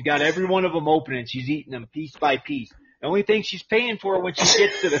everything. She's got every one of them open and she's eating them piece by piece. The only thing she's paying for when she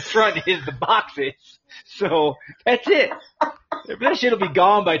gets to the front is the boxes. So that's it. That shit'll be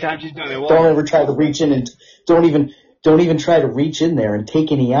gone by the time she's done it. Don't ever try to reach in and don't even try to reach in there and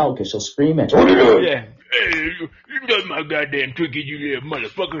take any out because she'll scream at you. Yeah. Hey, you got my goddamn cookies, you little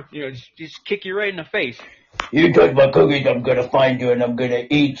motherfucker. Just kick you right in the face. You touch my cookies, I'm gonna find you and I'm gonna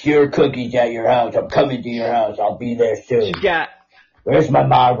eat your cookies at your house. I'm coming to your house. I'll be there soon. Where's my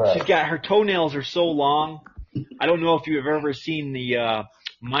barber? She's got her toenails are so long. I don't know if you've ever seen the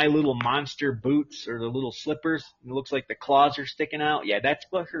My Little Monster boots or the little slippers. It looks like the claws are sticking out. Yeah, that's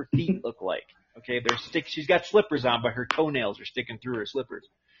what her feet look like. Okay, she's got slippers on, but her toenails are sticking through her slippers,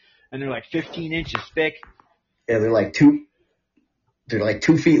 and they're like 15 inches thick. Yeah, they're like 2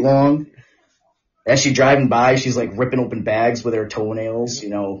 feet long. As she's driving by, she's like ripping open bags with her toenails. You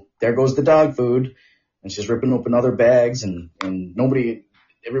know, there goes the dog food, and she's ripping open other bags, and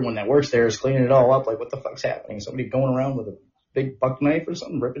everyone that works there is cleaning it all up. Like, what the fuck's happening? Somebody going around with a big buck knife or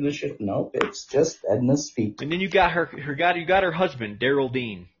something, ripping this shit? No, it's just Edna's feet. And then you got her husband, Daryl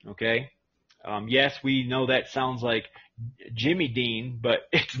Dean. Okay. Yes, we know that sounds like Jimmy Dean, but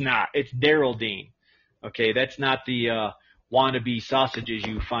it's not. It's Daryl Dean. Okay, that's not the wannabe sausages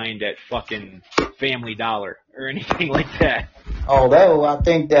you find at fucking Family Dollar or anything like that. Although I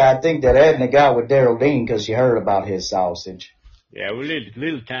think that Edna got with Daryl Dean because she heard about his sausage. Yeah, a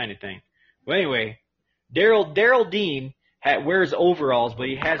little tiny thing. Well, anyway, Daryl Dean wears overalls, but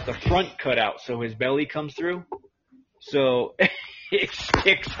he has the front cut out so his belly comes through. So it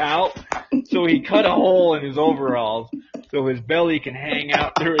sticks out. So he cut a hole in his overalls so his belly can hang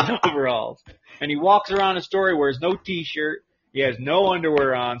out through his overalls. And he walks around the store, he wears no t-shirt, he has no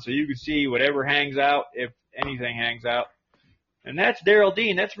underwear on, so you can see whatever hangs out, if anything hangs out. And that's Daryl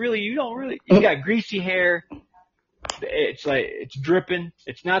Dean. That's really, he's got greasy hair. It's like, it's dripping.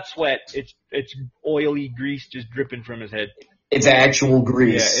 It's not sweat. It's oily grease just dripping from his head. It's actual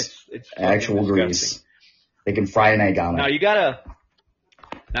grease. Yeah, it's actual grease. They can fry an egg on it. Now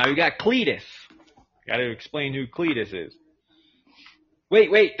you got Cletus. Gotta explain who Cletus is.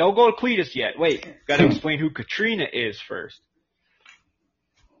 Wait, don't go to Cletus yet. Wait, gotta explain who Katrina is first.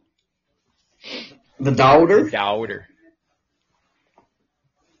 The Doubter? The Doubter.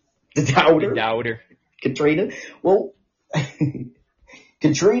 The Doubter? The Doubter. Katrina? Well,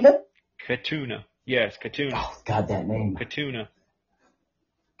 Katrina? Katuna. Yes, Katuna. Oh, God, that name. Katuna.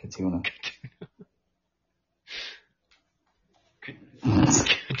 Katuna.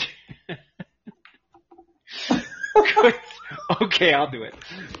 Okay, I'll do it.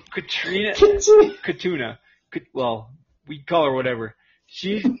 Katrina. Katuna. Well, we call her whatever.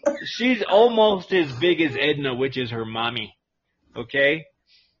 She's almost as big as Edna, which is her mommy. Okay?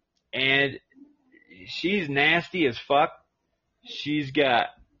 And she's nasty as fuck. She's got,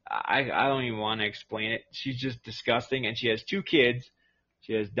 I don't even want to explain it. She's just disgusting. And she has 2 kids.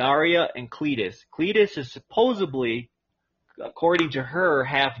 She has Daria and Cletus. Cletus is supposedly, according to her,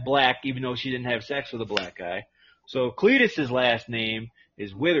 half black, even though she didn't have sex with a black guy. So Cletus's last name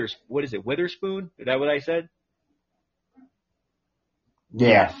is Witherspoon? Is that what I said?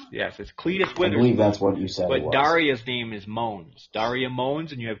 Yeah. Yes, it's Cletus Witherspoon. I believe that's what you said. But Daria's name is Moans. Daria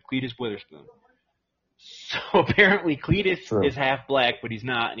Moans, and you have Cletus Witherspoon. So apparently Cletus is half black, but he's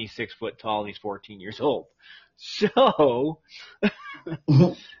not, and he's 6 foot tall, and he's 14 years old. So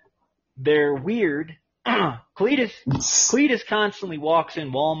they're weird. Cletus constantly walks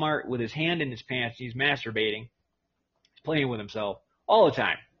in Walmart with his hand in his pants. He's masturbating. He's playing with himself all the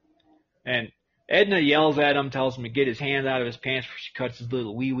time. And Edna yells at him, tells him to get his hand out of his pants before she cuts his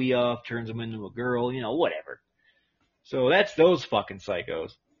little wee-wee off, turns him into a girl, whatever. So that's those fucking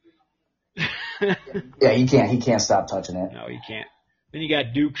psychos. Yeah, he can't stop touching it. No, he can't. Then you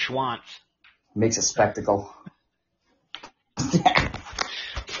got Duke Schwantz. Makes a spectacle.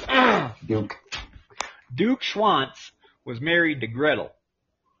 Duke. Duke Schwantz was married to Gretel.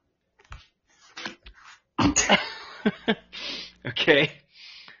 Okay.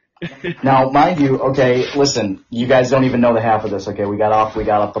 Now, mind you, okay, listen, you guys don't even know the half of this, okay? We got off the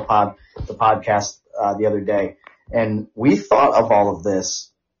podcast the other day, and we thought of all of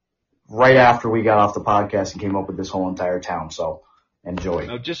this right after we got off the podcast and came up with this whole entire town, so enjoy.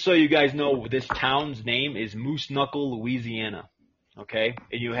 Now, just so you guys know, this town's name is Moose Knuckle, Louisiana, okay?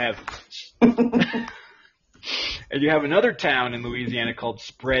 And you have another town in Louisiana called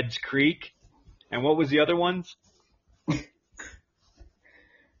Spreads Creek, and what was the other ones?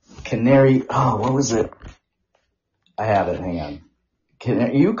 What was it? I have it, hang on.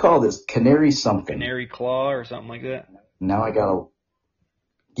 You call this Canary something. Canary Claw or something like that? Now I gotta...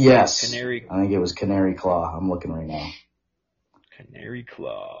 Yes. Canary... I think it was Canary Claw. I'm looking right now. Canary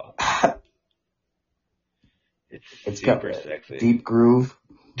Claw. It's super sexy. Deep Groove.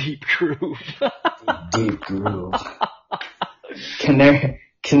 Deep Groove. Deep Groove.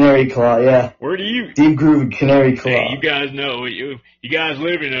 Canary Claw, yeah. Where do you... Deep Groove and Canary Claw. Hey, you guys know, you guys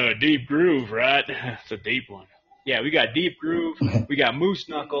live in a Deep Groove, right? It's a deep one. Yeah, we got Deep Groove. We got Moose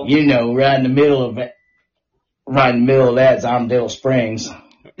Knuckle. Right in the middle of that is Armadillo Springs.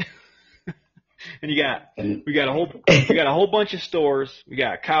 And we got a whole bunch of stores. We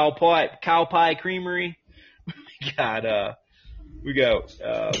got Cow Pie Creamery.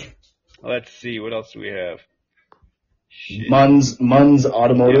 Let's see, what else do we have? Shit. Munn's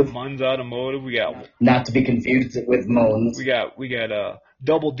Automotive. Yeah, Munn's Automotive. We got, not to be confused with Munn's. We got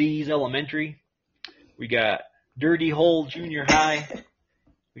Double D's Elementary. We got Dirty Hole Junior High.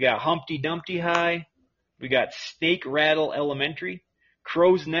 We got Humpty Dumpty High. We got Snake Rattle Elementary.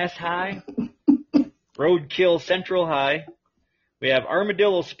 Crow's Nest High. Roadkill Central High. We have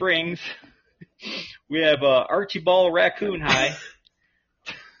Armadillo Springs. We have Archibald Raccoon High.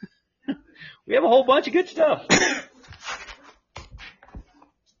 We have a whole bunch of good stuff.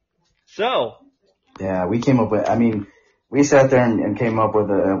 So. Yeah, we came up with, we sat there and came up with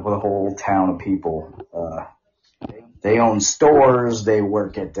a whole town of people. They own stores, they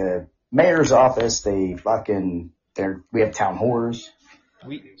work at the mayor's office, we have town whores.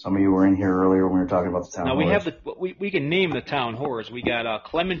 Some of you were in here earlier when we were talking about the town whores. We can name the town whores. We got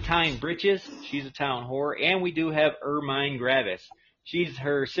Clementine Britches, she's a town whore, and we do have Ermine Gravis. She's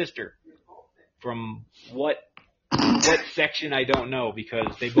her sister. From what section I don't know,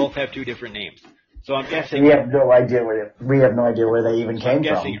 because they both have two different names. So I'm guessing we have no idea where they even came from. I'm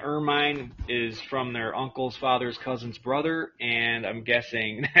guessing Ermine is from their uncle's father's cousin's brother, and I'm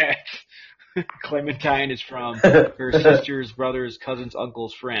guessing that Clementine is from her sister's brother's cousin's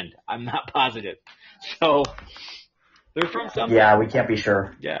uncle's friend. I'm not positive. So they're from somewhere. Yeah, we can't be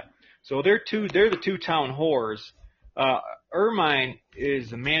sure. Yeah. So they're the two town whores. Ermine is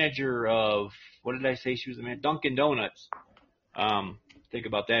the manager of, what did I say she was the manager? Dunkin' Donuts. Think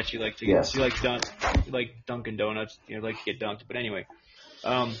about that. She likes Dunkin' Donuts. Like to get dunked. But anyway,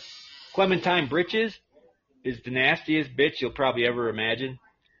 Clementine Britches is the nastiest bitch you'll probably ever imagine.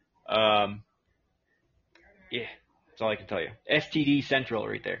 Yeah, that's all I can tell you. STD Central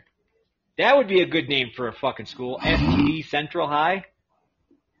right there. That would be a good name for a fucking school. STD Central High.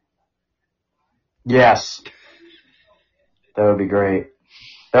 Yes. That would be great.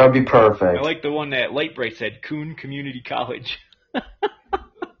 That would be perfect. I like the one that Lightbright said, Coon Community College.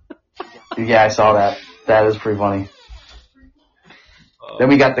 Yeah, I saw that. That is pretty funny. Then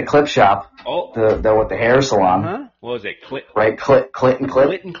we got the Clip Shop. Oh. The hair salon. Huh? What was it? Right, Clit and Clip?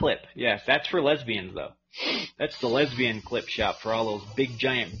 Clit and Clip. Yes, that's for lesbians, though. That's the lesbian clip shop for all those big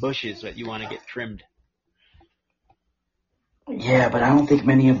giant bushes that you want to get trimmed. Yeah, but I don't think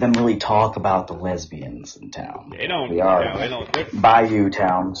many of them really talk about the lesbians in town. They don't. We are Bayou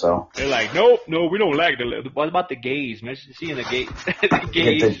town, so. They're like, no, we don't like the. What about the gays? Imagine seeing the gays. The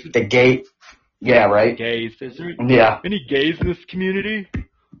gays. The gay. Yeah, right. Gays. Is there any gays in this community?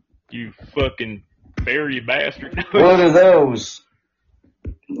 You fucking fairy bastard. What are those?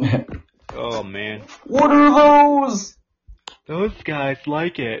 Oh man. What are those? Those guys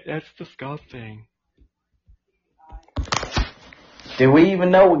like it. That's disgusting. Do we even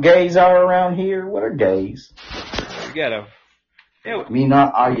know what gays are around here? What are gays? We gotta. Yeah,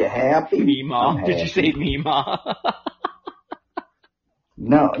 Meemaw, are you happy? Meemaw. Did you say Meemaw?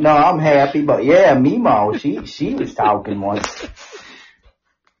 No, I'm happy, but yeah, Meemaw, she was talking once.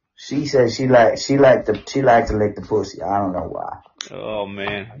 She said she liked to lick the pussy. I don't know why. Oh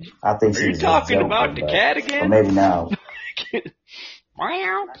man. I think Are you talking about the cat again? Or maybe now.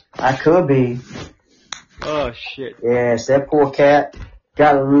 Meow. I could be. Oh shit. Yes, that poor cat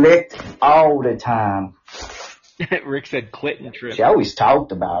got licked all the time. Rick said clit and trim. She always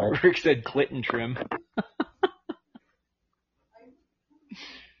talked about it. Rick said clit and trim.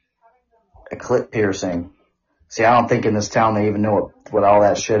 A clit piercing. See, I don't think in this town they even know what all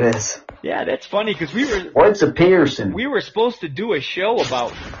that shit is. Yeah, that's funny because What's a piercing? We were supposed to do a show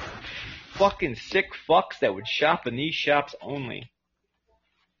about fucking sick fucks that would shop in these shops only.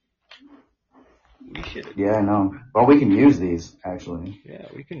 We should. Yeah, I know. Well, we can use these, actually. Yeah,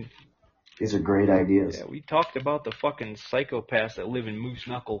 we can. These are great ideas. Yeah, we talked about the fucking psychopaths that live in Moose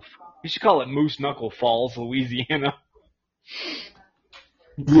Knuckle. We should call it Moose Knuckle Falls, Louisiana.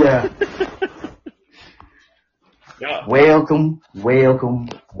 Yeah. Yeah. Welcome.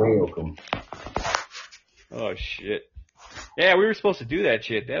 Oh shit. Yeah, we were supposed to do that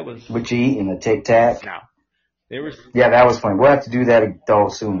shit. That was. What you eating? A Tic Tac? No. Yeah, that was funny. We'll have to do that though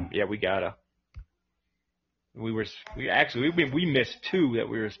soon. Yeah, we gotta. We missed two that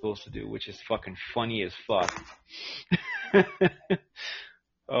we were supposed to do, which is fucking funny as fuck.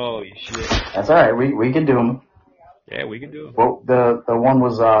 Holy shit. That's alright. We can do them. Yeah, we can do them. Well, the one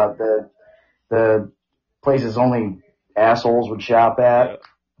was the places only assholes would shop at.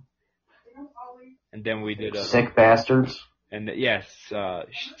 Yeah. And then we did sick bastards. And yes,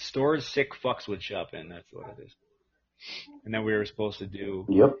 stores sick fucks would shop in. That's what it is. And then we were supposed to do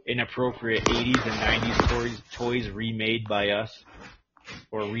Yep. inappropriate 80s and 90s toys remade by us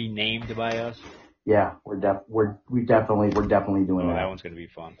or renamed by us. Yeah, we're definitely doing Oh, that. that one's gonna be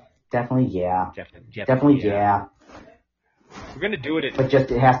fun. Definitely, yeah. Definitely, yeah. We're gonna do it at But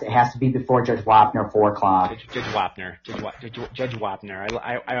just it has to be before Judge Wapner, 4:00. Judge Wapner. Judge Wapner.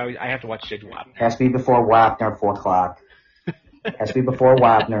 I have to watch Judge Wapner. Has to be before Wapner, 4:00. Has to be before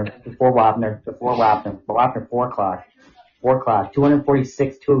Wapner, Wapner, 4:00. 4:00.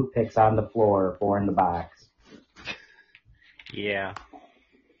 246 toothpicks on the floor, 4 in the box. Yeah.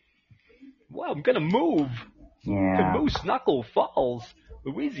 Well, I'm gonna move to Yeah. Moose Knuckle Falls,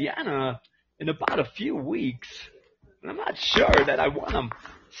 Louisiana, in about a few weeks. And I'm not sure that I want to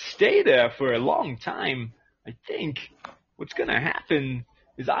stay there for a long time. I think what's gonna happen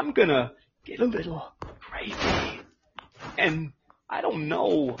is I'm gonna get a little crazy. And I don't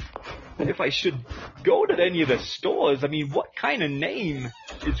know if I should go to any of the stores. I mean, what kind of name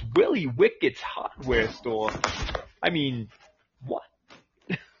is Willie Wickett's hardware store? I mean, what?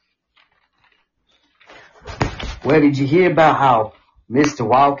 Well, did you hear about how Mr.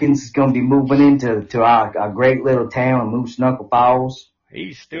 Watkins is going to be moving into our great little town, Moose Knuckle Falls?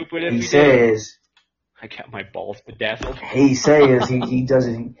 He's stupid if He he did. says, I got my balls bedazzled. he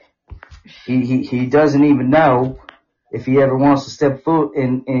doesn't even know if he ever wants to step foot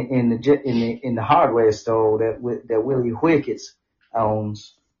in the hardware store that Willie Wickett's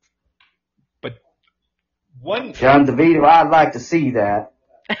owns. But one, John DeVito, I'd like to see that.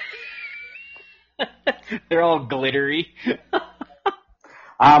 they're all glittery.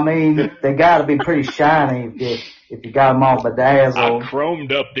 I mean, they gotta be pretty shiny if you got them all I bedazzled.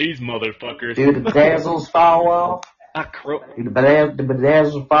 chromed up these motherfuckers. Do the bedazzles fall off? Do the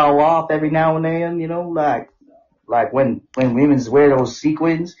bedazzles fall off every now and then? You know, like when women wear those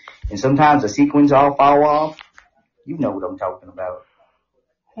sequins, and sometimes the sequins all fall off. You know what I'm talking about.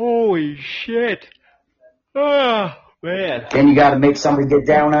 Holy shit. Oh, man. Then you gotta make somebody get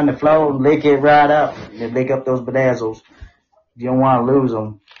down on the floor and lick it right up, and lick up those bedazzles. You don't want to lose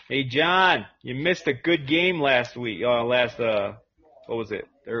them. Hey, John, you missed a good game last week. What was it?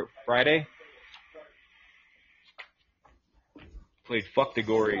 Friday? Played Fuck the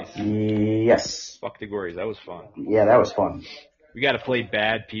Gories. Yes. Fuck the Gories. That was fun. Yeah, that was fun. We gotta play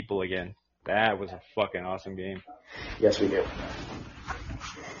Bad People again. That was a fucking awesome game. Yes, we do.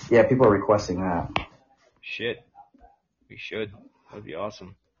 Yeah, people are requesting that. Shit. We should. That'd be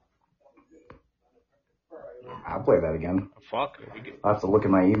awesome. I'll play that again. Fuck. I'll have to look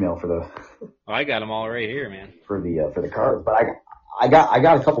at my email for the I got them all right here, man. for the cards. But I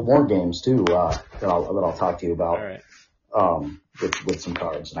got a couple more games too that I'll talk to you about. All right. With some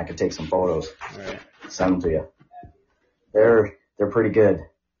cards, and I can take some photos. All right. Send them to you. They're pretty good.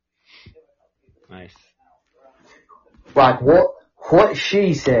 Nice. Like what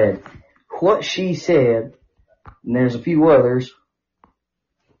she said, and there's a few others.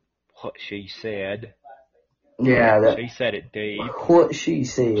 What she said. Yeah, She said it, Dave. what she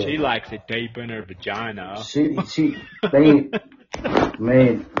said. She likes it deep in her vagina.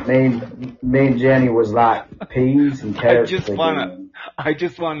 Me and Jenny was like peas and carrots. I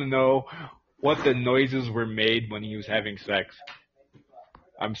just wanna know what the noises were made when he was having sex.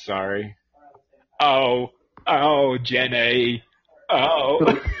 I'm sorry. Oh, Jenny.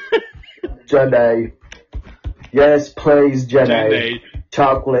 Oh. Jenny. Yes, please, Jenny. Jenny.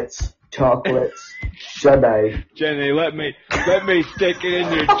 Chocolates. Jenny. Jenny, let me stick it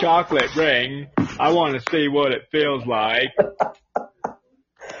in your chocolate ring. I want to see what it feels like.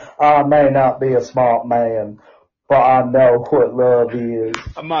 I may not be a smart man, but I know what love is.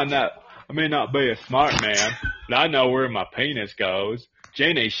 I may not be a smart man, but I know where my penis goes.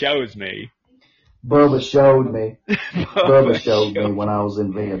 Jenny shows me. Bubba showed me. Bubba showed me when I was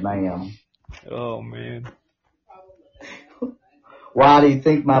in Vietnam. Oh, man. Why do you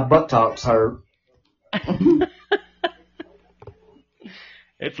think my buttocks hurt?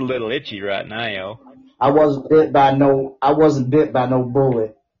 It's a little itchy right now, yo. I wasn't bit by no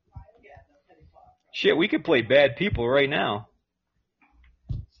bullet. Shit, we could play Bad People right now.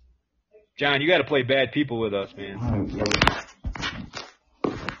 John, you gotta play Bad People with us, man.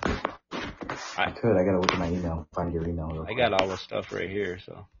 I could. I gotta look at my email. Find your email. I got all the stuff right here,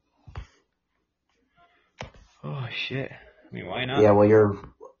 so. Oh, shit. I mean, why not? Yeah, well, you're,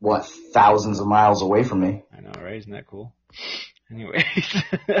 thousands of miles away from me. I know, right? Isn't that cool? Anyways.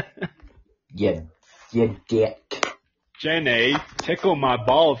 You dick. Jenny, tickle my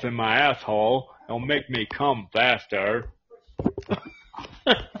balls in my asshole. It'll make me come faster.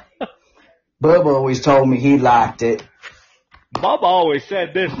 Bubba always told me he liked it. Bubba always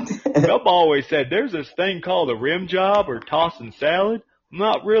said this. Some always said there's this thing called a rim job or tossing salad. I'm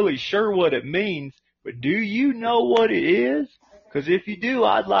not really sure what it means, but do you know what it is? Because if you do,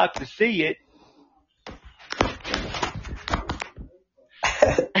 I'd like to see it.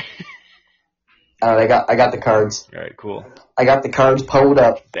 All right, I got the cards. All right, cool. I got the cards pulled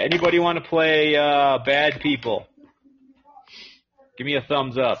up. Does anybody want to play Bad People? Give me a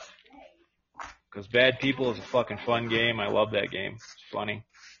thumbs up. Because Bad People is a fucking fun game. I love that game. It's funny.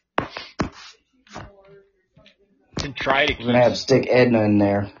 And try to keep... We're going to have to stick Edna in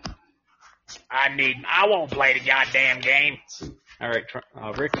there. I won't play the goddamn game. All right,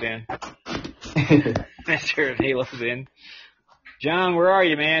 Rick's in. Mr. Halo's in. John, where are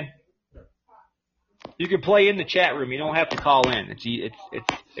you, man? You can play in the chat room. You don't have to call in. It's.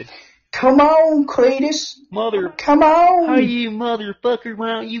 Come on, Cletus. Come on. Hey, you motherfucker.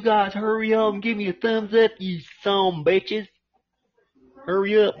 Why don't you guys hurry up and give me a thumbs up, you some bitches.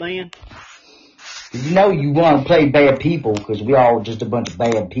 Hurry up, man. You know you want to play Bad People because we all just a bunch of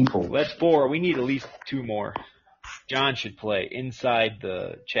bad people. Well, that's 4. We need at least 2 more. John should play inside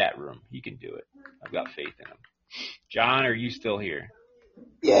the chat room. He can do it. I've got faith in him. John, are you still here?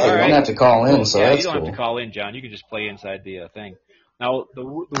 Yeah, you don't have to call in, so that's you don't cool. have to call in, John. You can just play inside the thing. Now, the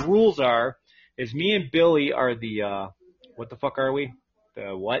rules is me and Billy are the, what the fuck are we?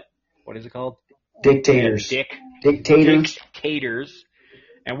 The what? What is it called? Dictators. Dictators. Dictators.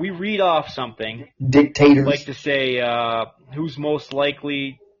 And we read off something. Dictators. Like to say, who's most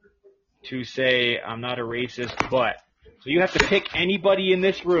likely to say, I'm not a racist, but. So you have to pick anybody in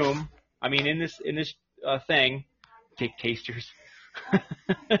this room. I mean, in this thing. Dictators.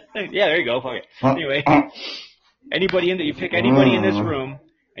 Yeah, there you go. Fuck it. Anyway, you pick anybody in this room,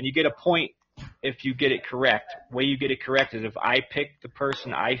 and you get a point if you get it correct. The way you get it correct is if I pick the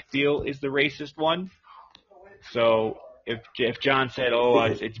person I feel is the racist one. So if John said,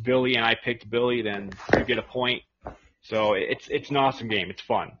 it's Billy, and I picked Billy, then you get a point. So it's an awesome game. It's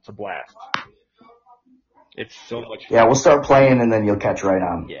fun. It's a blast. It's so much fun. Yeah, we'll start playing, and then you'll catch right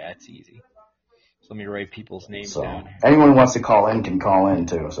on. Yeah, it's easy. Let me write people's names down. Anyone who wants to call in can call in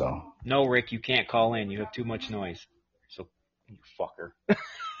too. So. No, Rick, you can't call in. You have too much noise. So, you fucker.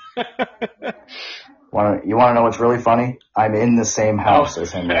 You want to know what's really funny? I'm in the same house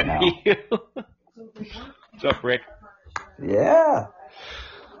as him right now. What's up, Rick? Yeah.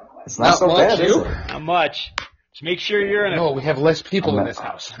 It's not so bad, is it? Not much. Just make sure you're in No, we have less people in this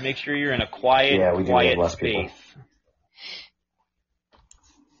house. Make sure you're in a quiet space. People.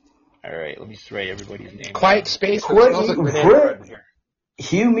 All right, let me just write everybody's name. Quiet space.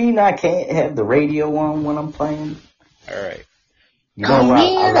 You mean I can't have the radio on when I'm playing? All right. You know,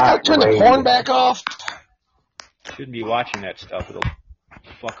 I gotta turn the porn back off. Shouldn't be watching that stuff. It'll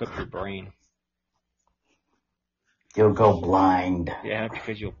fuck up your brain. You'll go blind. Yeah,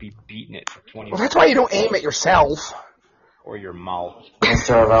 because you'll be beating it for 20 Well, that's why you don't aim at yourself. Or your mouth.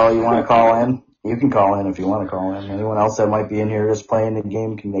 Mr. Arvell, you want to call in? You can call in if you want to call in. Anyone else that might be in here just playing the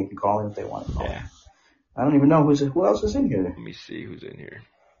game can make a call in if they want to call in. I don't even know who else is in here. Let me see who's in here.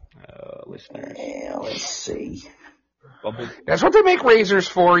 Listeners. Yeah, let's see. That's what they make razors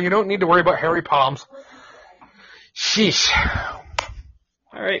for. You don't need to worry about hairy palms. Sheesh.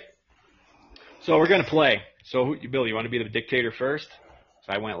 All right. So we're going to play. So, Bill, you want to be the dictator first?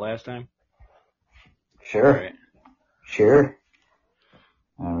 So I went last time? Sure. All right. Sure.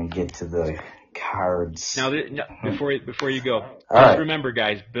 Let me get to the cards. Now, before you go, remember,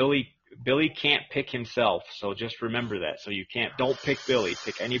 guys, Billy can't pick himself, so just remember that. So don't pick Billy.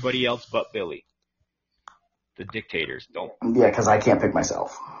 Pick anybody else but Billy. The dictators don't. Yeah, because I can't pick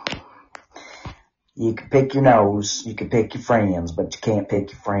myself. You can pick your nose, you can pick your friends, but you can't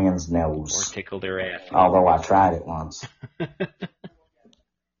pick your friend's nose. Or tickle their ass. Although I tried it once.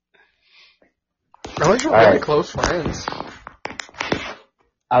 Unless you're really close friends.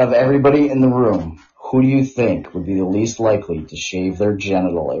 Out of everybody in the room, who do you think would be the least likely to shave their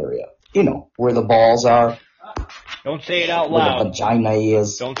genital area? You know, where the balls are. Don't say it out loud. Where the vagina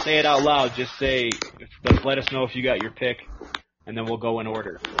is. Don't say it out loud. Just say, let us know if you got your pick, and then we'll go in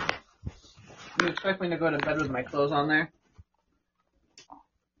order. You expect me to go to bed with my clothes on there?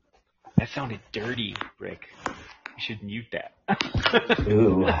 That sounded dirty, Rick. You should mute that.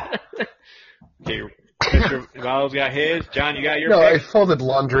 Ooh. Okay, Mr. Val's got his. John, you got your pick? No, I folded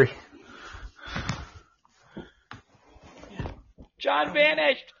laundry. John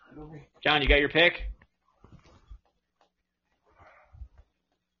vanished. John, you got your pick?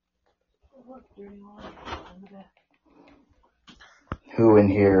 Who in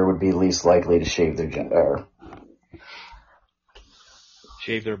here would be least likely to shave their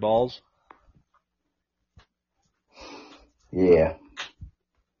Shave their balls? Yeah.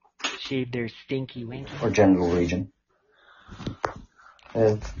 shave their stinky winky. Or genital region.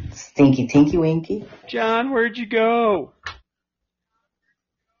 Stinky tinky winky. John, where'd you go?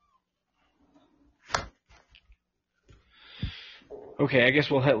 Okay, I guess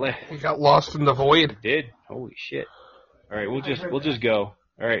we'll We got lost in the void. did. Holy shit. All right, we'll just go.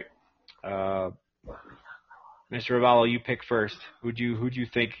 All right. Mr. Ravallo, you pick first. Who'd you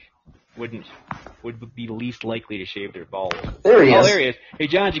think would be least likely to shave their balls? There he is. There he is. Hey,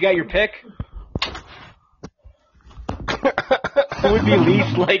 John, you got your pick? Who would be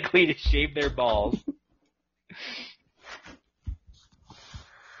least likely to shave their balls?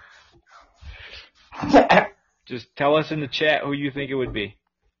 Just tell us in the chat who you think it would be.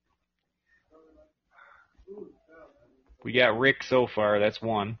 We got Rick so far. That's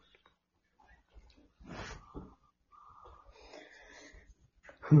one.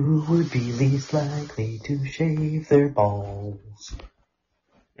 Who would be least likely to shave their balls?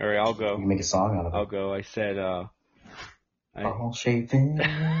 All right, I'll go. You can make a song out of it. I'll go. I said, Ball shaving.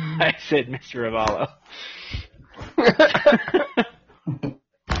 I said Mr. Ravallo.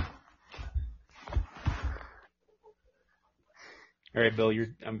 All right, Bill. Your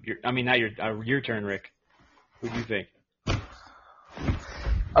turn, Rick. Who do you think?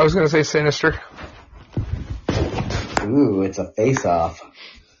 I was going to say Sinister. Ooh, it's a face-off.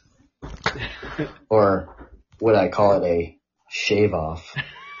 Or would I call it a shave-off?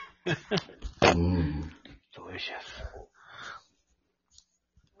 Delicious.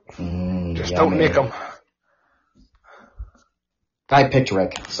 Just yummy. don't nick them. I picked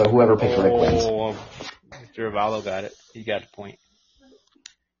Rick, so whoever picked Rick wins. Oh, Mr. Ravallo got it. He got a point.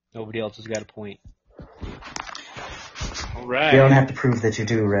 Nobody else has got a point. All right. You don't have to prove that you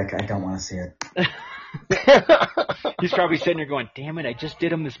do, Rick. I don't want to see it. He's probably sitting there going, damn it, I just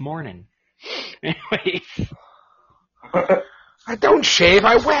did them this morning. Anyways. I don't shave,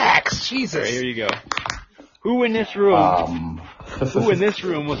 I wax. All Jesus. right, here you go. Who in this room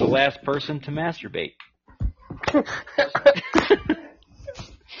was the last person to masturbate?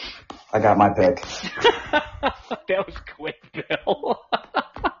 I got my pick. That was quick, Bill.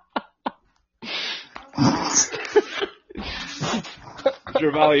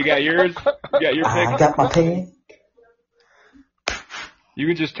 Ravallo, you got yours? You got your pick? I got my pick. You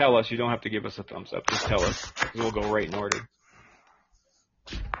can just tell us. You don't have to give us a thumbs up. Just tell us. 'Cause we'll go right in order.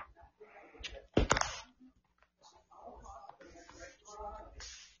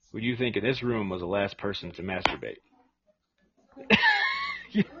 Who do you think in this room was the last person to masturbate?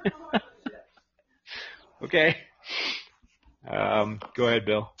 Okay. Go ahead,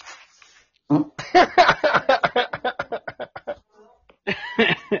 Bill.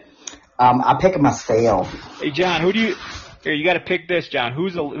 I pick myself. Hey, John, here, you gotta pick this, John. Who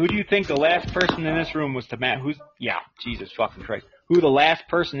do you think the last person in this room was to Jesus fucking Christ. Who the last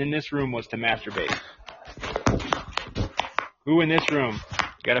person in this room was to masturbate? Who in this room?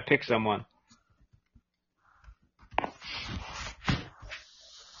 You gotta pick someone.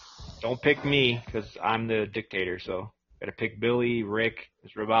 Don't pick me, because I'm the dictator, so gotta pick Billy, Rick,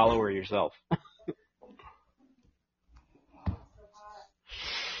 Mr. Ravallo, or yourself.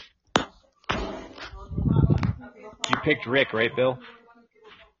 You picked Rick, right, Bill?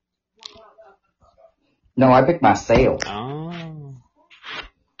 No, I picked myself. Oh.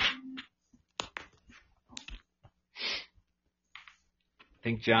 I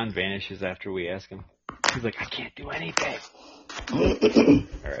think John vanishes after we ask him. He's like, I can't do anything.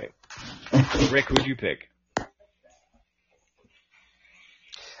 All right. Rick, who'd you pick?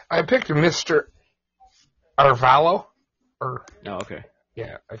 I picked Mr. Arvallo. Or, Oh, okay.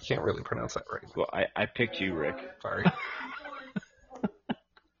 yeah, I can't really pronounce that right. Well, I picked you, Rick. Sorry.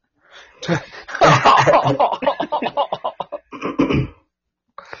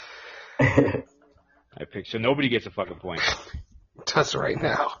 I picked, so nobody gets a fucking point. Just right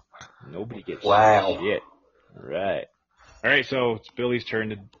now. Nobody gets Wow. shit. All right. All right, so it's Billy's turn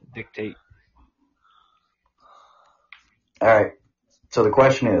to dictate. All right. So the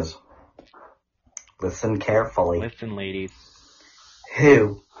question is, listen carefully. Listen, ladies.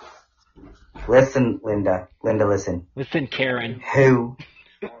 Who? Listen, Linda. Linda, listen. Listen, Karen. Who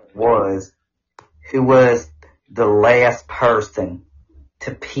was the last person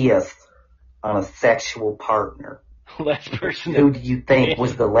to piss on a sexual partner? Last person. Who do you think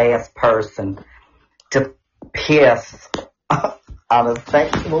was the last person to piss on a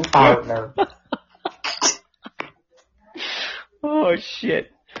sexual partner? Oh,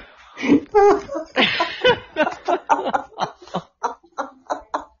 shit.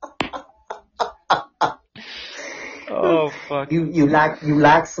 Oh, fuck. You like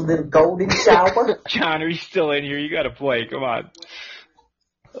a little golden shower? John, are you still in here? You gotta play. Come on.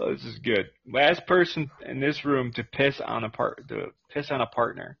 Oh, this is good. Last person in this room to piss on a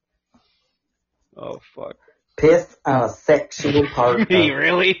partner. Oh fuck. Piss on a sexual partner. Me,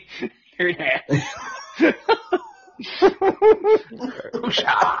 really? You're an ass. All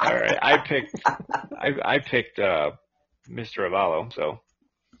right, I picked Mr. Avallo. So,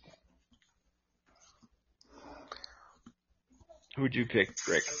 who'd you pick,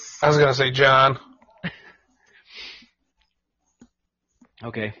 Rick? I was gonna say John.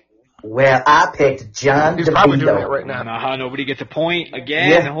 Okay. Well, I picked John He's probably doing DeVito. it right now. Nah, nobody gets a point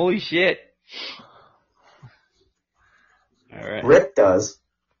again. Yeah. Holy shit! All right. Rick does.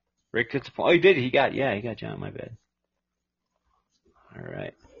 Rick gets a point. Oh, he did. He got John. My bad. All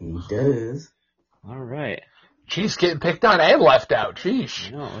right. He does. All right. She's getting picked on and left out. I Sheesh.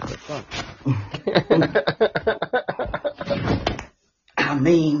 know. What the fuck? I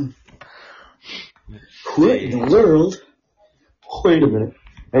mean, what in the world? Wait a minute.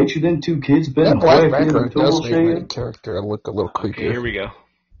 Ain't you them two kids been That in black black background does total make my shade? character look a little Okay, here creepier. we go.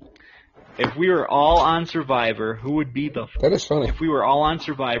 If we were all on Survivor, who would be the? That is funny. If we were all on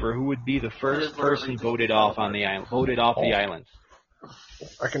Survivor, who would be the first person voted off on the island? Voted off the island.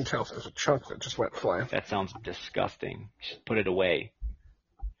 I can tell there's a chunk that just went flying. That sounds disgusting. Just put it away.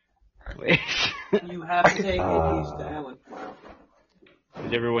 Wait. You have to take it east to Ellen.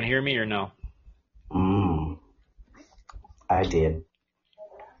 Did everyone hear me or no? I did.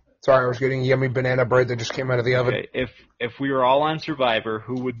 Sorry, I was getting yummy banana bread that just came out of the oven. Okay. If we were all on Survivor,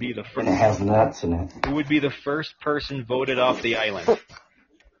 who would be the And it has nuts in it. Who would be the first person voted off the island?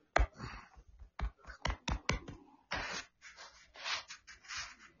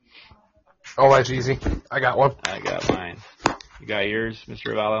 Oh, that's easy. I got one. I got mine. You got yours,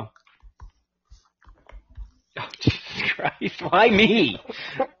 Mr. Avallo? Oh, Jesus Christ. Why me?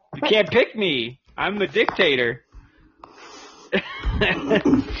 You can't pick me. I'm the dictator.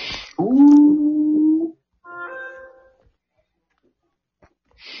 Ooh.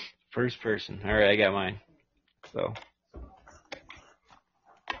 First person. All right, I got mine. So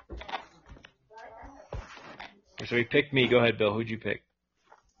he picked me. Go ahead, Bill. Who'd you pick?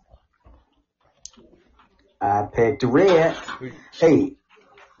 I picked Rick. Hey,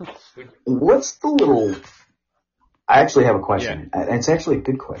 what's the little... I actually have a question. Yeah. It's actually a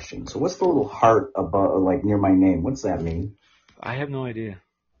good question. So what's the little heart above, like, near my name? What's that mean? I have no idea.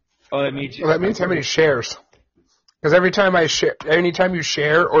 Oh, that means... Well, that means how many shares. Because anytime you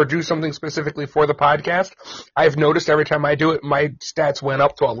share or do something specifically for the podcast, I've noticed every time I do it, my stats went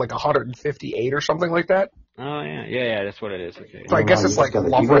up to like 158 or something like that. Oh, yeah, that's what it is. Okay. So I guess it's like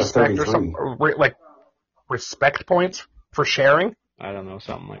love respect or something, like respect points for sharing. I don't know,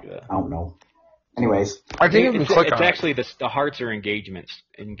 something like that. I don't know. Anyways. I didn't even click on it. It's actually the hearts are engagement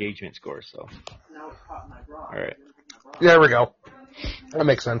scores, so. All right. There we go. That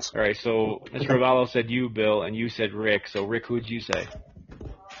makes sense. All right, so Mr. Avallo said you, Bill, and you said Rick. So, Rick, who'd you say?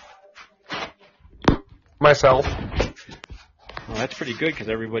 Myself. Well, that's pretty good because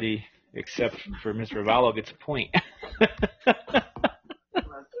everybody except for Mr. Avallo gets a point.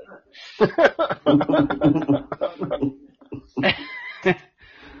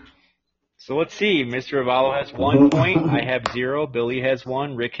 So let's see. Mr. Avallo has 1 point. I have 0. Billy has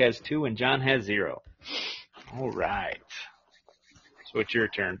 1. Rick has 2. And John has 0. All right. So it's your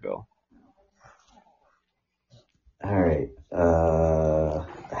turn, Bill. All right.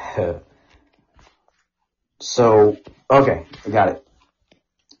 So, okay, I got it.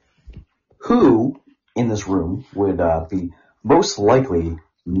 Who in this room would be most likely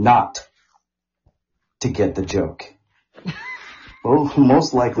not to get the joke?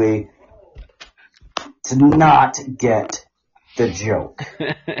 Most likely to not get the joke.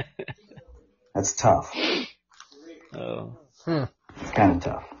 That's tough. Oh. It's kind of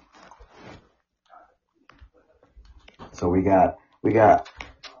tough. So we got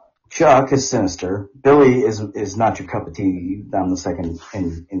Chuck is sinister. Billy is not your cup of tea. I'm the second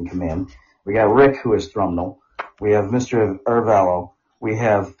in command. We got Rick, who is Thrumnell. We have Mr. Avallo. We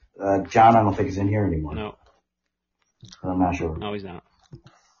have John. I don't think he's in here anymore. No. I'm not sure. No, he's not.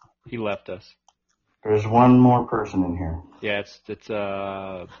 He left us. There's one more person in here. Yeah, it's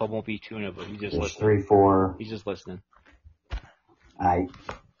Bumblebee Tuna, but he's just There's listening. 3, 4. He's just listening. I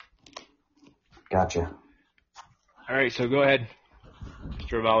gotcha. All right, so go ahead,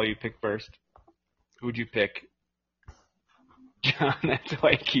 Mr. Avallo. You pick first. Who'd you pick? John. That's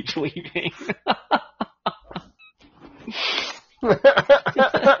why he keeps leaving.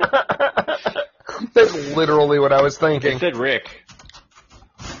 That's literally what I was thinking. It said Rick.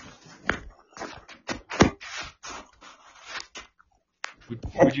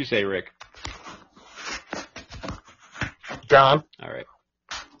 Who'd you say, Rick? John. All right.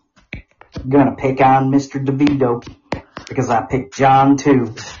 gonna pick on Mr. DeVito because I picked John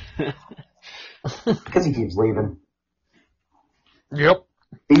too. Because he keeps leaving. Yep.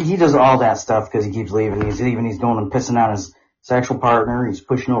 He does all that stuff because he keeps leaving. He's going and pissing on his sexual partner. He's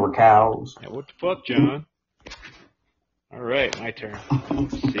pushing over cows. Yeah, what the fuck, John? All right, my turn.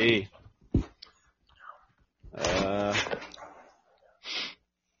 Let's see.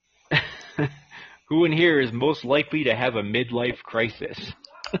 Who in here is most likely to have a midlife crisis?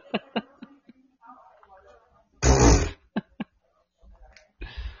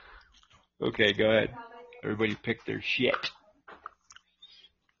 Okay, go ahead. Everybody pick their shit.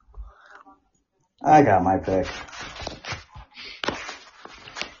 I got my pick.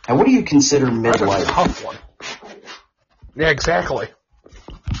 Now, what do you consider That's a midlife? tough one. Yeah, exactly.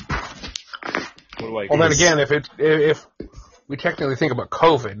 What do I Well, then again, if we technically think about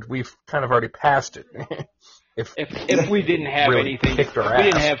COVID, we've kind of already passed it. if we didn't have really anything, kicked our if we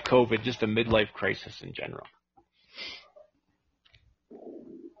didn't ass. have COVID, just a midlife crisis in general.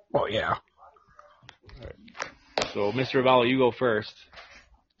 Well, yeah. So, Mr. Avallo, you go first,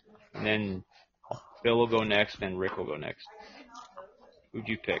 and then Bill will go next, and Rick will go next. Who'd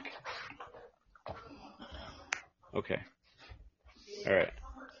you pick? Okay. All right.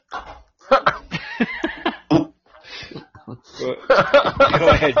 Go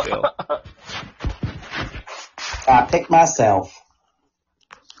ahead, Bill. I picked myself.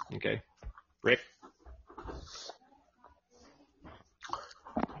 Okay. Rick?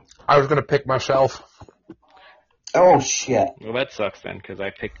 I was going to pick myself. Oh, shit. Well, that sucks then, because I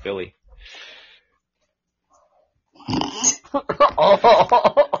picked Billy.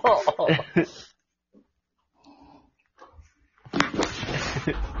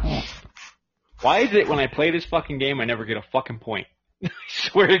 Why is it when I play this fucking game, I never get a fucking point? I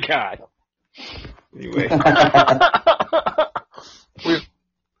swear to God. Anyway.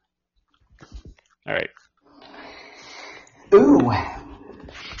 Alright. Ooh.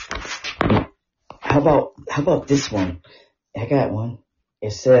 How about this one? I got one.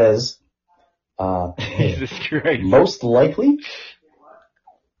 It says, Jesus Christ. most likely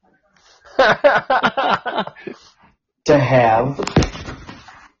to have,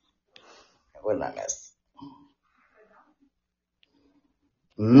 what did I miss?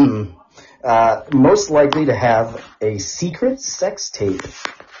 Most likely to have a secret sex tape.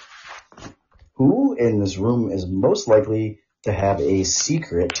 Who in this room is most likely to have a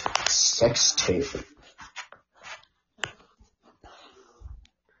secret sex tape?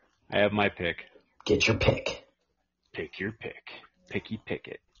 I have my pick. Get your pick. Pick your pick. Picky pick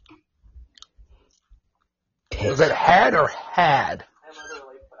it. Pick. Was it had or had?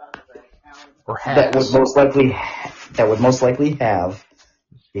 Or has? That would most likely have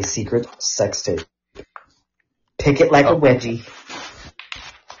a secret sex tape. Pick it like a wedgie.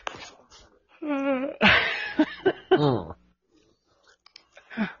 Mm.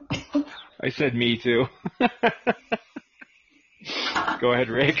 I said me too. Go ahead,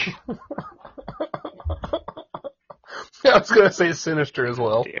 Rick. I was going to say Sinister as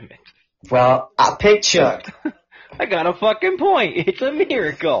well. Damn it. Well, I picked Chuck. I got a fucking point. It's a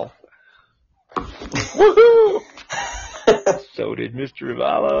miracle. Woohoo! So did Mr.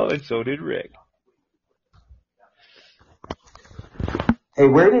 Avallo, and so did Rick. Hey,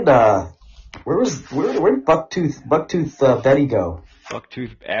 where did Bucktooth Betty go?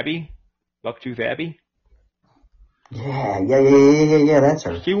 Bucktooth Abby? Bucktooth Abby? Yeah, that's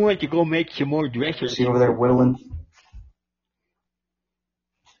her. She went to go make some more dresses. She over there whittling.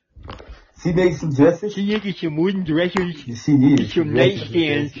 She makes some dresses? She needed some wooden dresses, She did. and some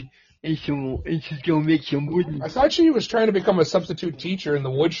nightstands, and she's gonna make some wooden. I thought she was trying to become a substitute teacher in the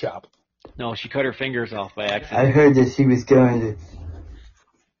wood shop. No, she cut her fingers off by I accident. heard that she was going to...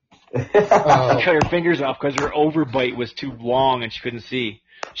 She cut her fingers off because her overbite was too long and she couldn't see.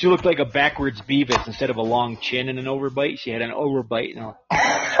 She looked like a backwards Beavis. Instead of a long chin and an overbite, she had an overbite. And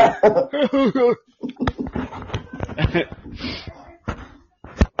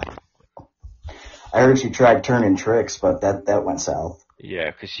I heard she tried turning tricks, but that went south.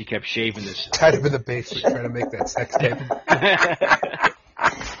 yeah, because she kept shaving this. Had to be the basement trying to make that sex tape.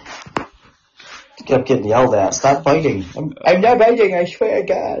 She kept getting yelled at. Stop biting. I'm not biting, I swear to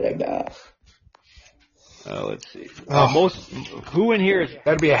God, I'm not. Let's see. Oh. Who in here is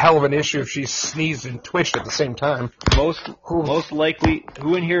That'd be a hell of an issue if she sneezed and twitched at the same time. most likely?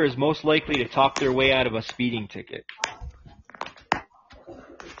 Who in here is most likely to talk their way out of a speeding ticket?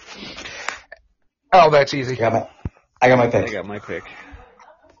 Oh, that's easy. I got my I pick. got my pick.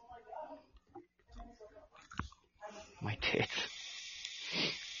 My tits.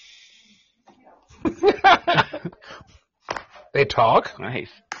 They talk? Nice.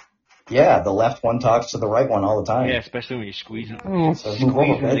 Yeah, the left one talks to the right one all the time. Yeah, especially when you squeeze them, So move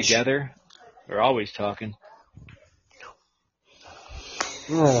over, squeeze them bitch. together. They're always talking.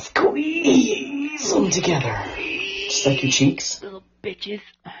 Squeeze them together. Just like your cheeks. Little bitches.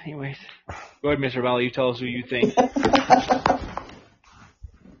 Anyways. Go ahead, Mr. Valley. You tell us who you think.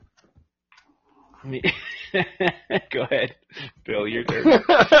 Go ahead. Bill, your turn.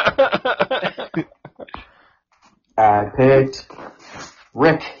 I picked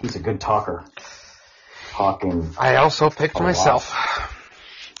Rick. He's a good talker. Talking. I also picked A myself.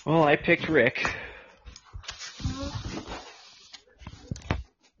 Well, I picked Rick.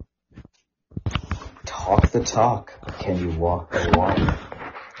 Talk the talk. Can you walk the walk?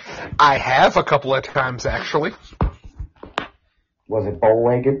 I have a couple of times, actually. Was it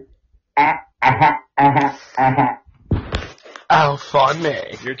bow-legged? Oh,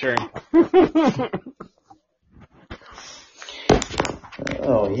 funny. Your turn.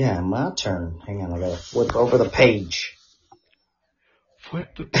 Oh, yeah, my turn. Hang on, I gotta flip over the page. Flip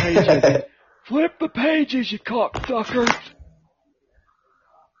the pages. Flip the pages, you cocksuckers.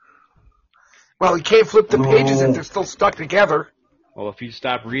 Well, you can't flip the pages if they're still stuck together. Well, if you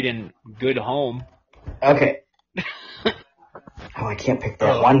stop reading Good Home. Okay. Oh, I can't pick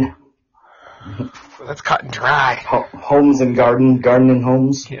that one. That's cut and dry. Homes and garden and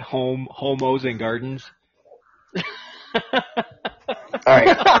homes. Homos and Gardens.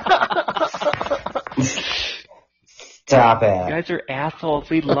 Alright. Stop You it. guys are assholes.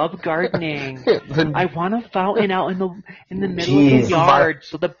 We love gardening. Then- I want a fountain out in the middle of Jeez. the yard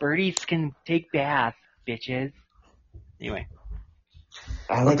so the birdies can take baths, bitches. Anyway,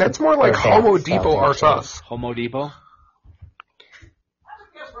 I But that's the more like bath Homo stuff, Depot R actually. Us. Homo Depot.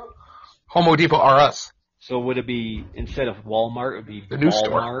 Homo Depot R Us. So would it be, instead of Walmart, it would be The new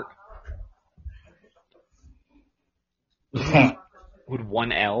store. Walmart? Would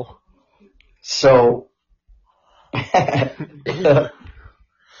one L? So,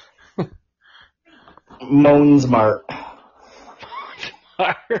 Moans Mart.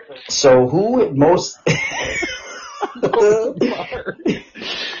 So who would most...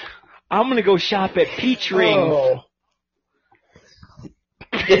 I'm gonna go shop at Peach Ring. Oh.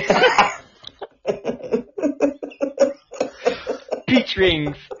 Peach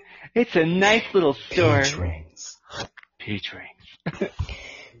Rings. It's a nice little store. Peach rings. Peach Rings.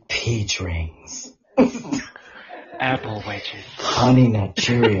 Peach rings. Apple wedges. Honey Nut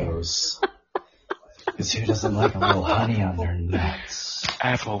Cheerios. Because who doesn't like a little honey on their nuts?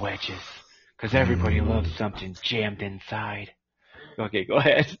 Apple wedges. Because everybody loves something jammed inside. Okay, go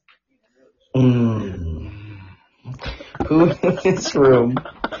ahead. Mm. Who in this room?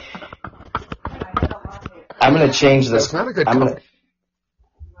 I'm gonna change this. That's not a good I'm gonna.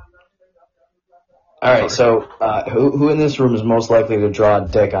 All right, so who in this room is most likely to draw a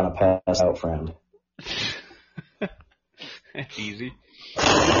dick on a pass out friend? That's easy.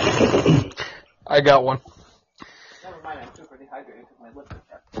 I got one. Never mind, I'm super dehydrated because my lips are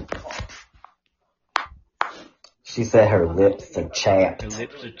chapped. She said her lips are chapped. Her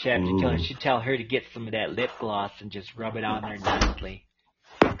lips are chapped. You should tell her to get some of that lip gloss and just rub it on there nicely.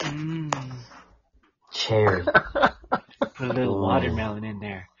 Cherry. Put a little watermelon in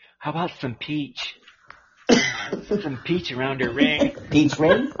there. How about some peach? Some peach around her ring. Peach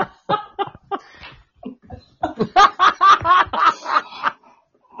ring?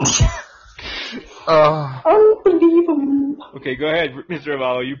 Unbelievable. Okay, go ahead, Mr.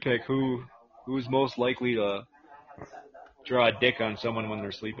 Avallo. You pick who's most likely to draw a dick on someone when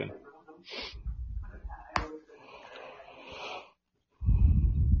they're sleeping.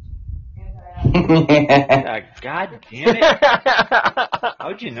 God damn it!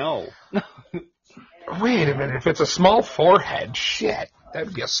 How'd you know? Wait a minute. If it's a small forehead, shit,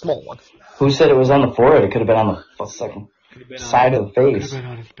 that'd be a small one. Who said it was on the forehead? It could have been on the second Could've been side of the Could have face. been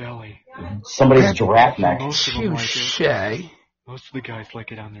on his belly. Somebody's giraffe neck. Most of them like it. Touche. Most of the guys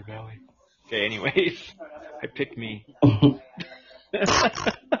like it on their belly. Okay, anyways, I picked me.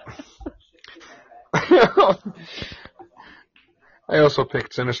 I also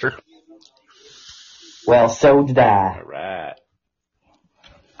picked Sinister. Well, so did I. Alright.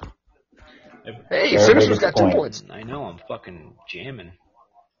 Hey, Very Sinister's got 2 disappointed. points. I know, I'm fucking jamming.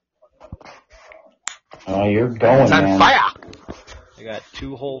 Oh, you're going, He's on man. fire. I got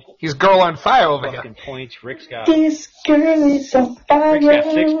 2 whole He's girl on fire over here. fucking points. Rick's got This girl is on fire.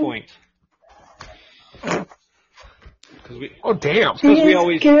 6 points. Cause we, Oh, damn. because we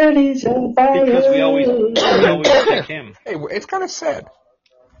always girl is on fire. because we always pick him. Hey, it's kind of sad.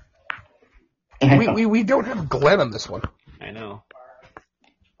 We don't have Glenn on this one. I know.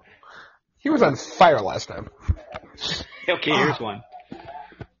 He was on fire last time. Okay, here's one.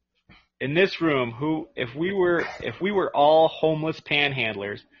 in this room, if we were all homeless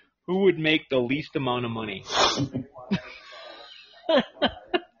panhandlers, who would make the least amount of money?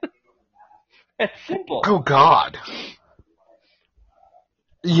 That's simple. Oh God.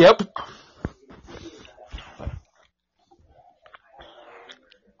 Yep.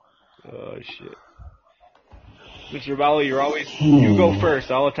 Oh shit. Mr. Bali, you go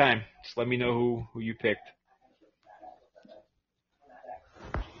first all the time. Just let me know who you picked.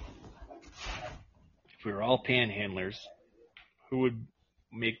 If we were all panhandlers, who would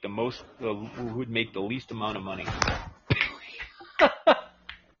make who would make the least amount of money?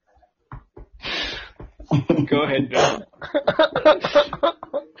 Go ahead, Bill.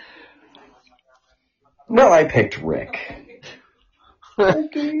 Well, I picked Rick.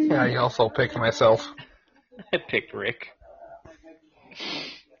 Yeah, I also picked myself. I picked Rick.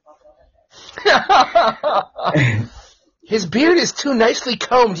 His beard is too nicely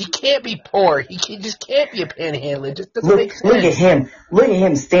combed. He can't be poor. He just can't be a panhandler. It just doesn't make sense. Look at him. Look at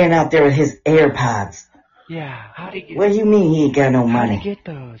him standing out there with his AirPods. Yeah, how'd he get? What do you mean he ain't got no How'd he money? get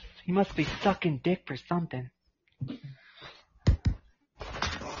those? He must be sucking dick for something.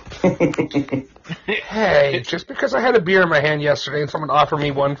 Hey, just because I had a beer in my hand yesterday and someone offered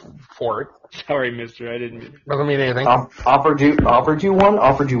me one for it Sorry, mister, I didn't mean. doesn't mean anything. Offered you one?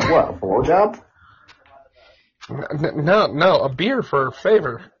 Offered you what? A blowjob? No, a beer for a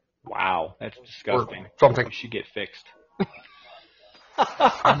favor. Wow, that's disgusting. Or something. You should get fixed.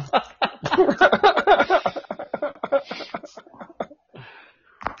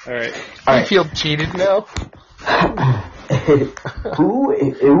 All right. I feel cheated now. Who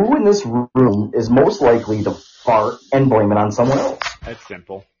in this room is most likely to fart and blame it on someone else? That's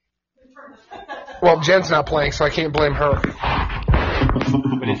simple. Well, Jen's not playing, so I can't blame her.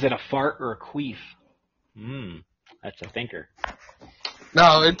 But is it a fart or a queef? That's a thinker.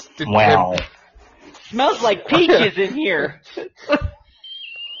 No, it's Wow. Smells like peaches in here.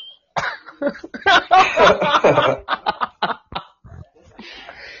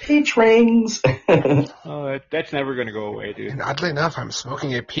 Peach rings. Oh, that's never going to go away, dude. And oddly enough, I'm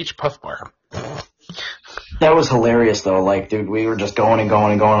smoking a peach puff bar. That was hilarious, though. Like, dude, we were just going and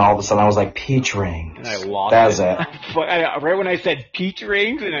going and going. All of a sudden, I was like, peach rings. And I lost That was it. it. Right when I said peach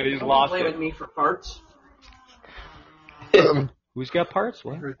rings, and I just lost Play it. with me for farts. Who's got parts?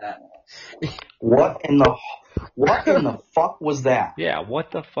 What? Heard that. What in the fuck was that? Yeah,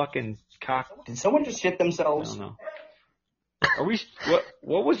 what the fucking cock? Did someone just shit I themselves? don't know. Are we?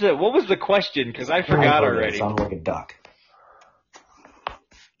 What was it? What was the question? Because I forgot It already. sounded like a duck.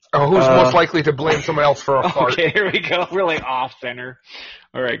 Oh, who's most likely to blame someone else for a fart? Okay, here we go. We're like off center.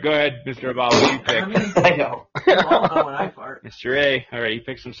 All right, go ahead, Mr. Abala. You I pick. mean, I know. you all know when I fart. Mr. A. All right, he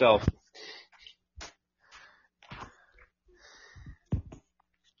picks himself.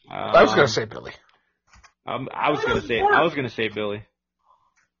 I was gonna say Billy. I was gonna say Billy.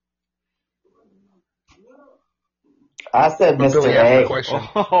 I said Mr. Billy asked the A. question.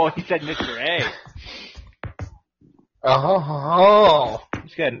 Oh, he said Mr. A. Oh.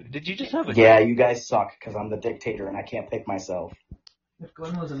 Did you just have a? Yeah, you guys suck because I'm the dictator and I can't pick myself. If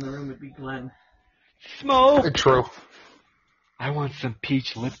Glenn was in the room, it'd be Glenn. Smoke. True. I want some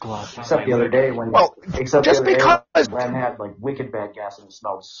peach lip gloss. Except the other day when Glenn had like wicked bad gas and it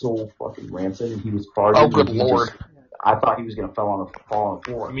smelled so fucking rancid and he was farting. Oh, good lord. I thought he was gonna fall on the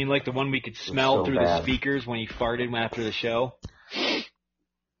floor. I mean, like the one we could smell so through bad. the speakers when he farted after the show.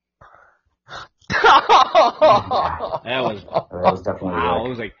 That was definitely wow. Rick. It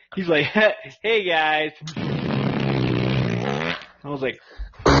was like he's like, hey guys. I was like,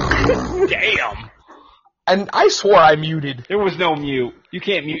 damn. And I swore I muted. There was no mute. You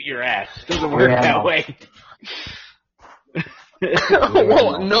can't mute your ass. It doesn't work Yeah. that way.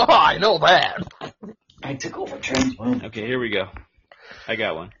 Well, no, I know that. I took over Jen's room. Okay, here we go. I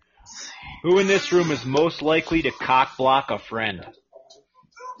got one. Who in this room is most likely to cock block a friend?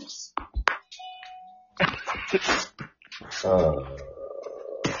 I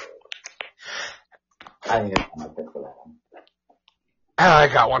think I'm gonna pick for that one. I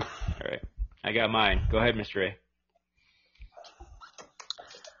got one. All right, I got mine. Go ahead, Mr. A.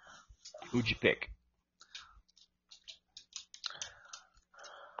 Who'd you pick?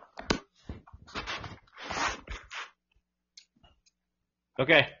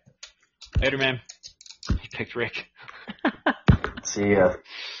 Okay. Later, man. He picked Rick. See ya.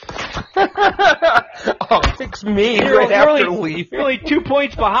 Oh, fix me right after leave. You're only 2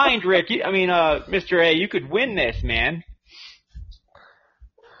 points behind, Rick. Mr. A, you could win this, man.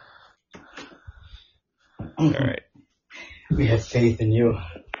 All right. We have faith in you.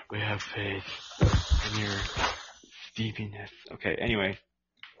 We have faith in your steepiness. Okay, anyway.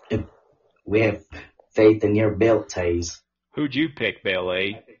 We have faith in your abilities. Who'd you pick,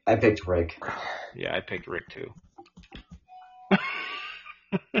 Bailey? I picked Rick. Yeah, I picked Rick too.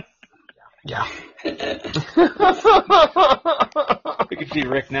 Yeah. I can see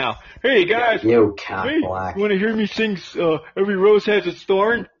Rick now. Hey guys, You cock hey, black. you want to hear me sing Every Rose Has Its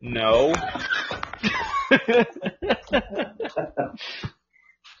Thorn? No. Hey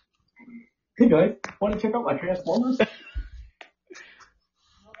guys, want to check out my Transformers?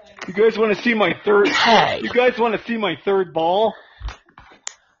 You guys want to see my third? Hey. You guys want to see my third ball?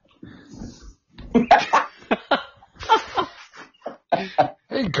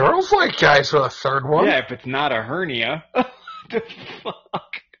 Hey, girls like guys with a third one. Yeah, if it's not a hernia. The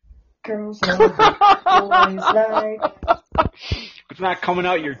fuck? Girls like boys like. It's not coming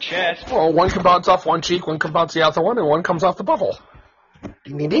out your chest. Well, one can bounce off one cheek, one can bounce the other one, and one comes off the butthole.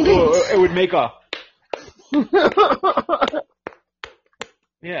 Ding, ding, ding, ding. It would make a.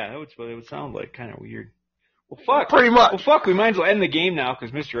 Yeah, that's what it would sound like. Kind of weird. Well, fuck. Pretty much. Well, fuck. We might as well end the game now because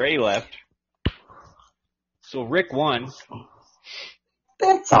Mr. A left. So Rick won.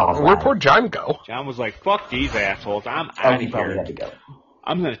 That's all Where'd right. poor John go? John was like, "Fuck these assholes. I'm Oh, out he of probably here. had to go.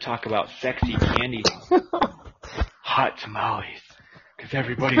 I'm gonna talk about sexy candy, hot tamales, because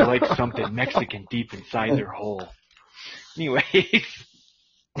everybody likes something Mexican deep inside their hole." Anyways.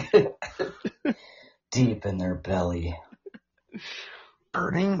 Deep in their belly.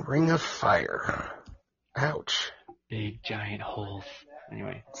 Burning ring of fire. Ouch. Big giant holes.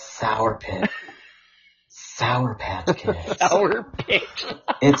 Anyway. Sour Pit. Sour Patch Kids. Sour pitch.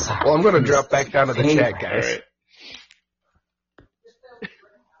 It's our Well, I'm going to least drop back down to the chat, favorite. guys. Alright.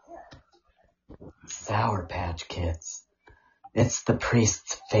 Sour Patch Kids. It's the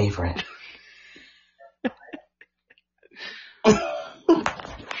priest's favorite.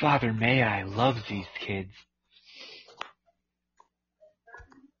 Father May I loves these kids.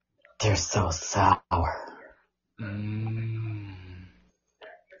 They're so sour. Mm.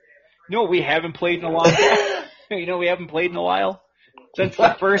 You know what we haven't played in a long time? You know what we haven't played in a while? Since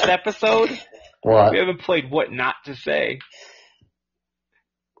the first episode? What? We haven't played What Not to Say.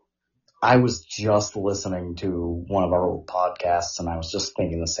 I was just listening to one of our old podcasts, and I was just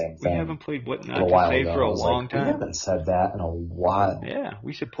thinking the same We thing. haven't played What a Not to while Say ago. for I a was long like, we time. haven't said that in a while. Yeah,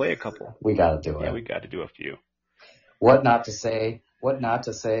 we should play a couple. We gotta do it. Yeah, we got to do a few. What not to say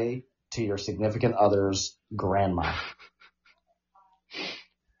to your significant other's grandma.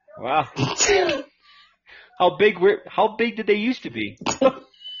 Wow. How big did they used to be?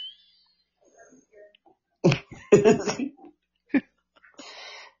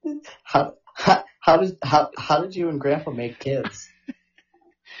 How did you and Grandpa make kids?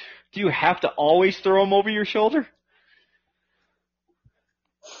 Do you have to always throw them over your shoulder?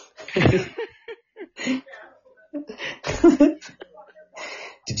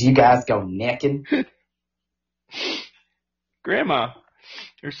 Did you guys go necking? Grandma,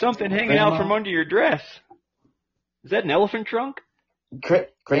 there's something hanging out from under your dress. Is that an elephant trunk?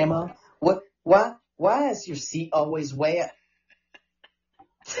 Grandma, what? Why is your seat always wet?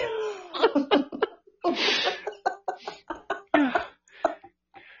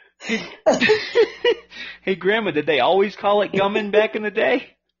 Hey, Grandma, did they always call it gumming back in the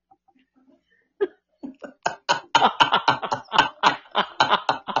day?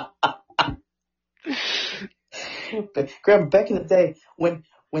 Grandma, back in the day, when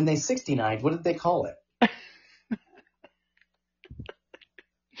they 69'd, what did they call it?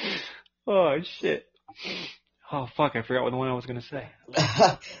 Oh, shit. Oh, fuck, I forgot what the one I was going to say.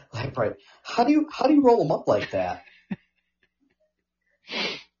 Like, right. How do you roll them up like that?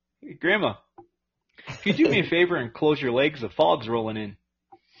 Hey, Grandma, could you do me a favor and close your legs? The fog's rolling in.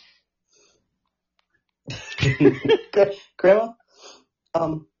 Grandma,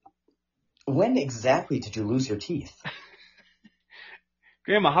 when exactly did you lose your teeth?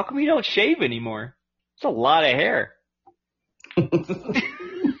 Grandma, how come you don't shave anymore? It's a lot of hair.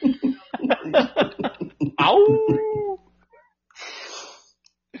 Ow!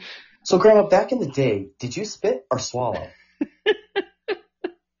 So, Grandma, back in the day, did you spit or swallow?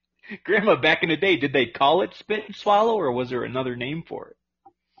 Grandma, back in the day, did they call it spit and swallow, or was there another name for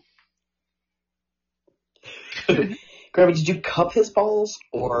it? Grandma, did you cup his balls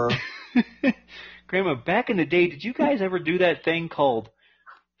or? Grandma, back in the day, did you guys ever do that thing called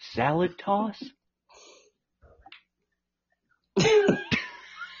salad toss?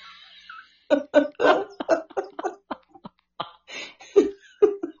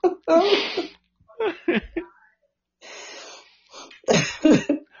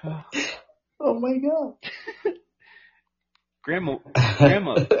 Oh my God.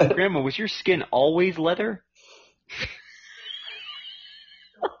 Grandma, was your skin always leather?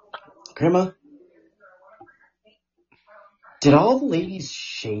 Grandma, did all the ladies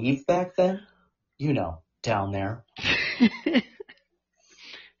shave back then? You know, down there.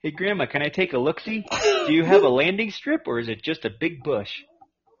 Hey, Grandma, can I take a look-see? Do you have a landing strip, or is it just a big bush?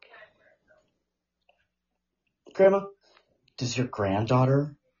 Grandma, does your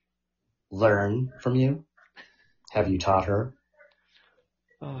granddaughter learn from you? Have you taught her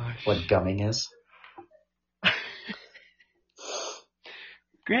Oh, what gumming is?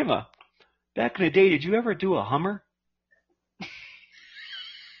 Grandma, back in the day, did you ever do a Hummer?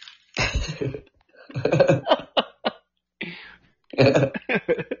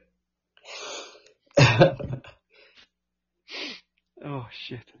 Oh,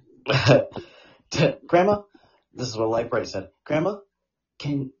 shit. Grandma, this is what Light Bright said. Grandma,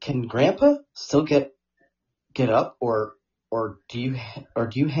 can Grandpa still get up, or do you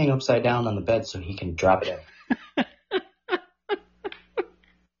hang upside down on the bed so he can drop it in?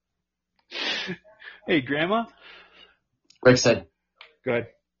 Hey, Grandma. Rick said. Go ahead.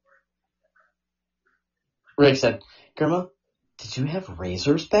 Rick said, Grandma, did you have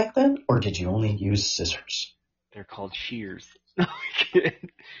razors back then, or did you only use scissors? They're called shears. No, I'm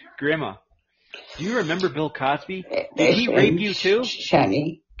kidding. Grandma, do you remember Bill Cosby? Did he rape you too?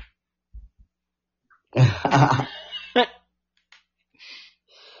 Shani.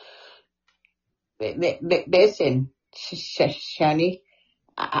 Listen, Shani,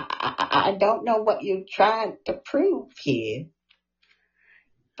 I don't know what you're trying to prove here,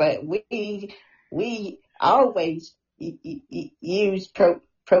 but we always use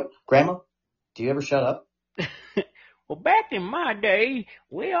Grandma, do you ever shut up? Well, back in my day,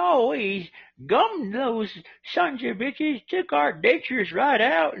 we always gummed those sons of bitches, took our dentures right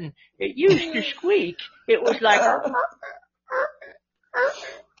out, and it used to squeak. It was like,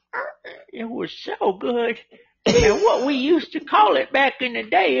 it was so good. And what we used to call it back in the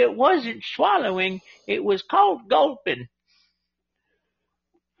day, it wasn't swallowing, it was called gulping.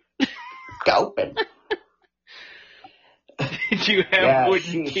 Gulping? Did you have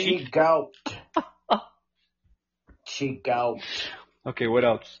wooden teeth? She gulped. She gulped. Okay, what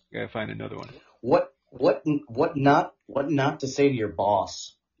else? Gotta find another one. What not to say to your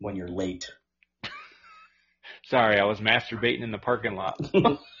boss when you're late? Sorry, I was masturbating in the parking lot.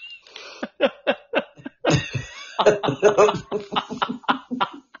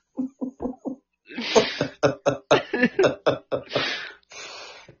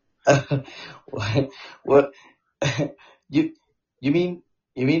 What? You mean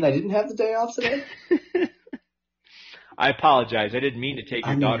I didn't have the day off today? I apologize. I didn't mean to take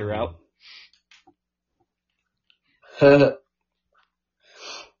your daughter out.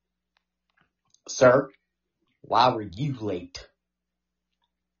 Sir, why were you late?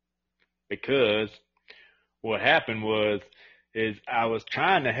 Because what happened is I was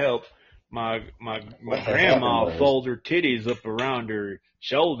trying to help my grandma fold her titties up around her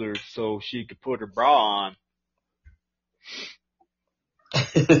shoulders so she could put her bra on.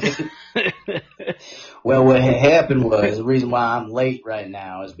 Well, what had happened was, the reason why I'm late right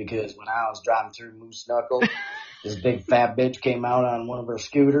now is because when I was driving through Moose Knuckle, this big fat bitch came out on one of her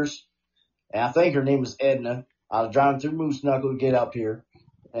scooters, and I think her name was Edna. I was driving through Moose Knuckle to get up here,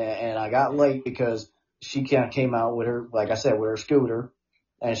 and I got late because she kind of came out with her, like I said, with her scooter,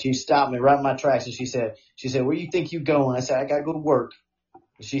 and she stopped me right in my tracks, and she said, where do you think you going? I said, I gotta go to work.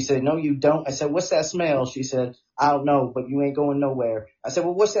 She said, no, you don't. I said, what's that smell? She said, I don't know, but you ain't going nowhere. I said,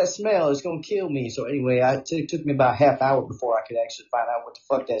 well, what's that smell? It's going to kill me. So anyway, it took me about a half hour before I could actually find out what the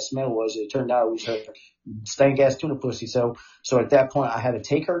fuck that smell was. It turned out it was her stank-ass tuna pussy. So at that point, I had to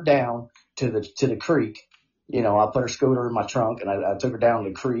take her down to the creek. You know, I put her scooter in my trunk, and I took her down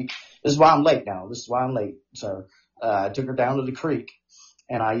to the creek. This is why I'm late now. This is why I'm late, sir. I took her down to the creek,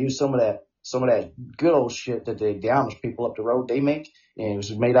 and I used some of that good old shit that the Amish people up the road, they make, and it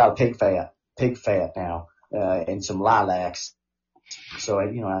was made out of pig fat now, and some lilacs. So,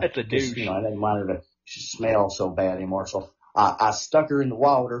 That's a douche. I didn't want her to smell so bad anymore. So I stuck her in the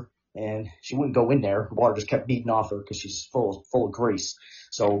water, and she wouldn't go in there. The water just kept beating off her because she's full of grease.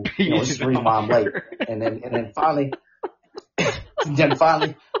 So, this is the reason why I'm late. And then finally, when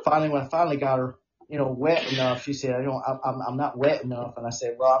I finally got her, wet enough, she said, I'm not wet enough. And I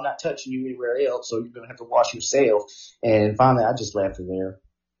said, well, I'm not touching you anywhere else, so you're going to have to wash yourself. And finally, I just left her there.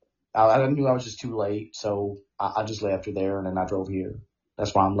 I knew I was just too late, so I just left her there, and then I drove here.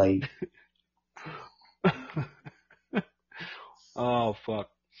 That's why I'm late. Oh, fuck.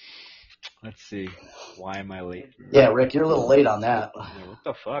 Let's see. Why am I late? Yeah, Rick, you're a little late on that. Yeah, what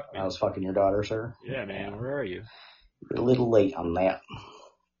the fuck, man? I was fucking your daughter, sir. Yeah, man. Where are you? You're a little late on that.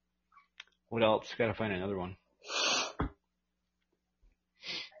 What else? Gotta find another one.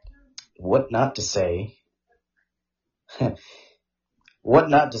 what not to say. What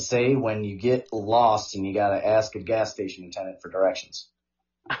not to say when you get lost and you gotta ask a gas station attendant for directions.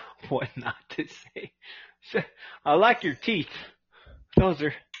 What not to say? I like your teeth. Those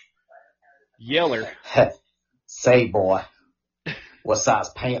are yeller. Say, boy, what size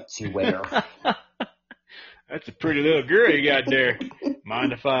pants you wear? That's a pretty little girl you got there.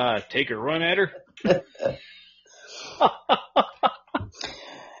 Mind if I take a run at her?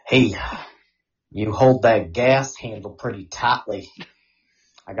 Hey, you hold that gas handle pretty tightly.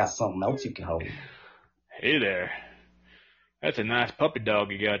 I got something else you can hold. Hey there. That's a nice puppy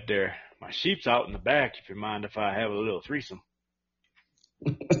dog you got there. My sheep's out in the back if you mind if I have a little threesome.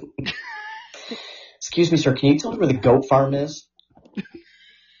 Excuse me, sir, can you tell me where the goat farm is?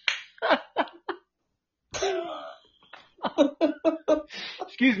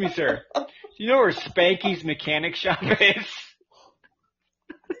 Excuse me, sir. Do you know where Spanky's mechanic shop is?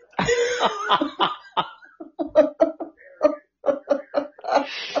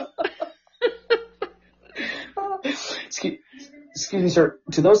 Excuse me, sir.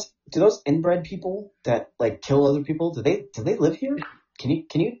 Do those inbred people that like kill other people? Do they live here? Can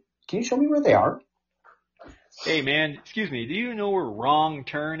you show me where they are? Hey man, excuse me. Do you know where Wrong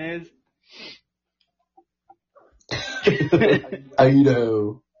Turn is?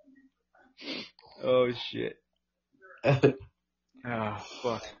 Idaho. Oh shit. Oh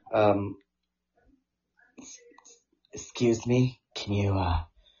fuck. Excuse me. Can you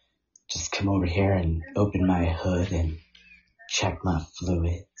just come over here and open my hood and check my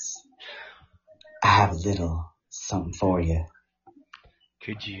fluids? I have a little something for you.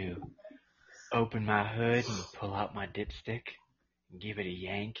 Could you open my hood and pull out my dipstick and give it a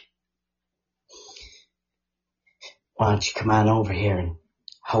yank? Why don't you come on over here and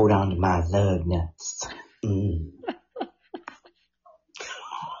hold on to my lug nuts?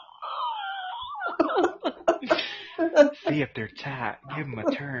 See if they're tight. Give them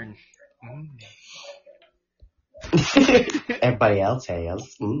a turn. Everybody else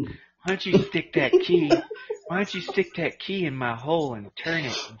has. Why don't you stick that key? Why don't you stick that key in my hole and turn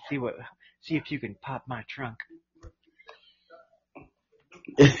it and see if you can pop my trunk?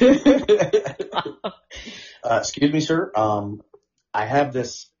 Excuse me, sir. I have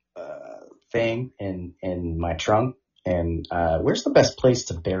this thing in my trunk, and where's the best place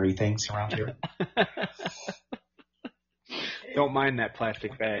to bury things around here? Don't mind that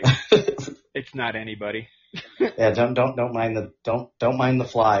plastic bag. It's not anybody. Yeah, don't mind the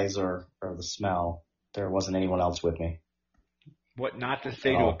flies or the smell. There wasn't anyone else with me. What not to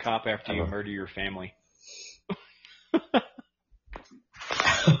say to a cop after you murder your family?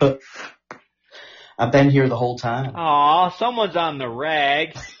 I've been here the whole time. Aw, someone's on the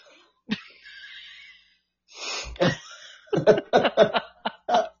rag.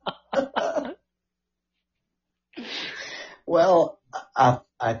 Well,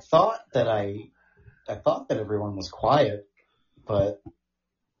 I thought that everyone was quiet, but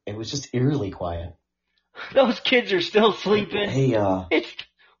it was just eerily quiet. Those kids are still sleeping. Hey, It's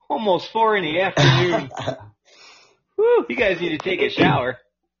almost 4 in the afternoon. Woo, you guys need to take a shower.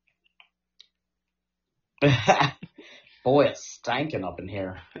 boy, it's stinking up in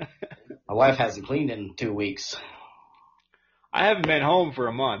here. My wife hasn't cleaned in 2 weeks. I haven't been home for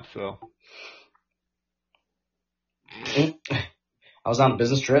a month, so. I was on a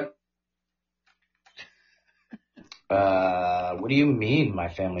business trip. What do you mean my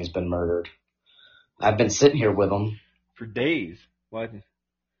family's been murdered? I've been sitting here with them. For days. What?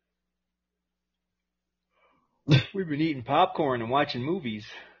 We've been eating popcorn and watching movies.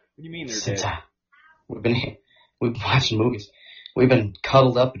 What do you mean they're dead? We've been watching movies. We've been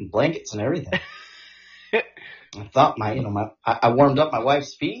cuddled up in blankets and everything. I thought I warmed up my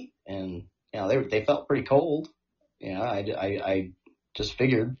wife's feet, and they felt pretty cold. I just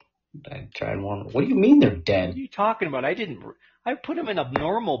figured I'd try and warm them. What do you mean they're dead? What are you talking about? I put them in a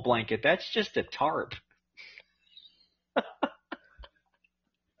normal blanket. That's just a tarp.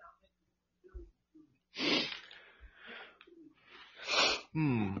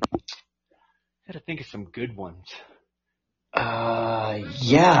 Gotta think of some good ones.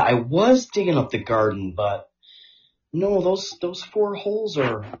 Yeah, I was digging up the garden, but no, those 4 holes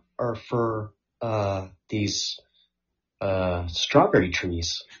are for these strawberry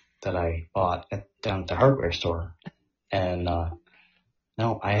trees that I bought down at the hardware store. And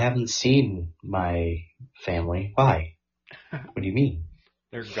no, I haven't seen my family. Why? What do you mean?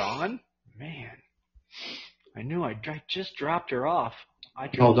 They're gone? Man, I knew I just dropped her off.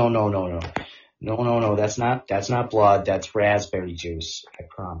 No. No. That's not blood. That's raspberry juice. I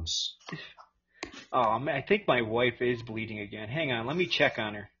promise. Oh, man, I think my wife is bleeding again. Hang on, let me check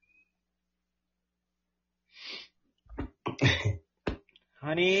on her.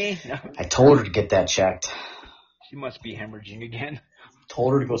 Honey, no. I told her to get that checked. She must be hemorrhaging again.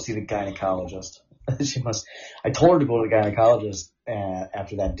 Told her to go see the gynecologist. I told her to go to the gynecologist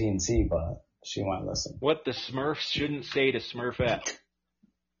after that DNC, but she won't listen. What the Smurfs shouldn't say to Smurfette.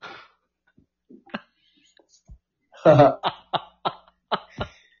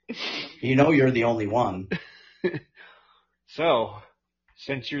 You know you're the only one. So,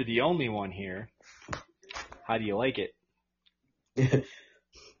 since you're the only one here, how do you like it?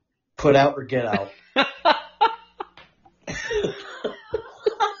 Put out or get out.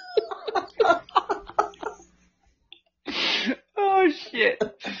 Oh, shit.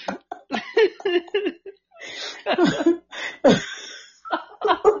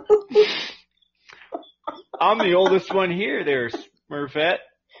 I'm the oldest one here there, Smurfette.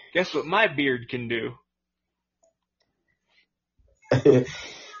 Guess what my beard can do?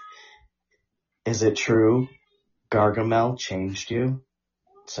 Is it true Gargamel changed you?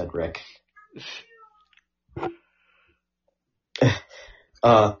 Said Rick.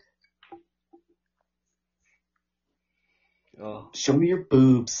 Oh. Show me your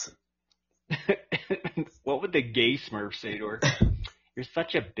boobs. What would the gay Smurf say to her? You're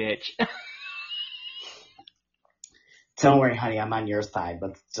such a bitch. Don't worry, honey, I'm on your side,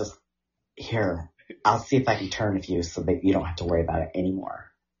 but just here. I'll see if I can turn with you so that you don't have to worry about it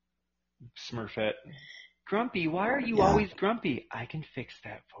anymore. Smurfette. Grumpy, why are you Yeah. always grumpy? I can fix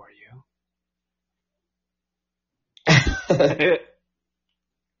that for you.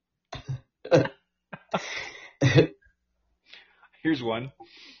 Here's one.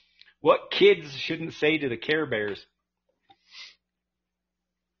 What kids shouldn't say to the Care Bears?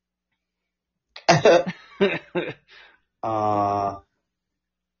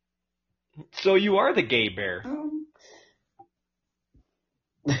 So you are the gay bear.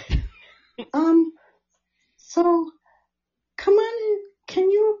 So, come on, can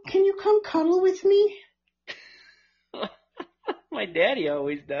you come cuddle with me? My daddy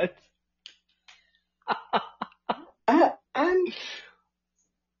always does. I'm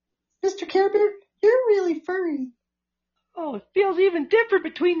Mr. Care Bear, you're really furry. Oh, it feels even different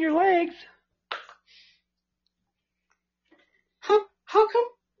between your legs.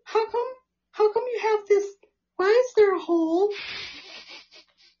 How come you have this? Why is there a hole?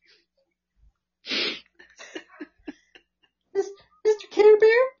 Mr. Care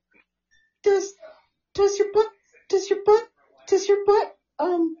Bear, does your butt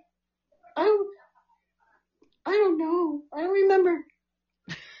I don't know. I don't remember.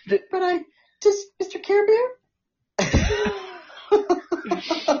 But does Mr. Care Bear?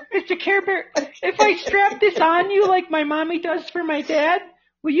 Mr. Care Bear, if I strap this on you like my mommy does for my dad,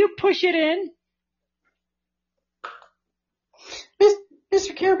 will you push it in?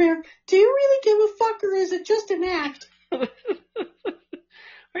 Mr. Care Bear, do you really give a fuck or is it just an act?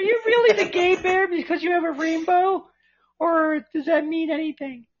 Are you really the gay bear because you have a rainbow? Or does that mean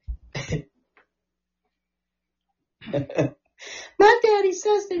anything? My daddy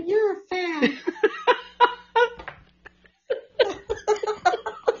says that you're a fan.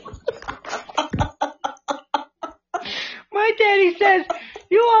 My daddy says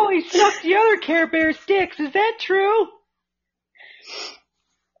you always suck the other Care Bear's dicks. Is that true?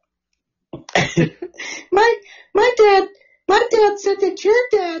 My dad said that your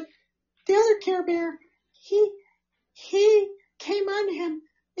dad, the other Care Bear, he came on him.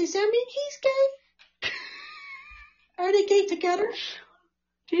 Does that mean he's gay? Are they gay together?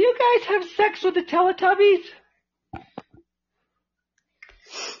 Do you guys have sex with the Teletubbies?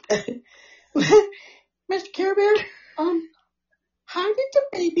 Mr. Care Bear, how did the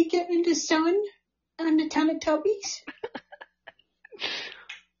baby get in the sun on the Teletubbies?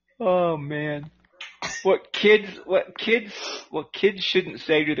 Oh man. What kids shouldn't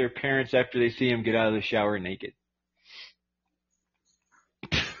say to their parents after they see them get out of the shower naked?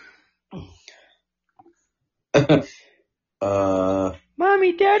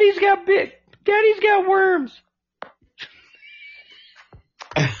 Mommy, Daddy's got worms.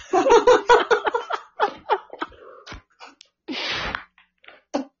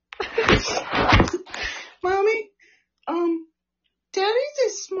 Mommy, Daddy's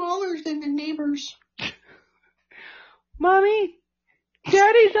is smaller than the neighbors. Mommy,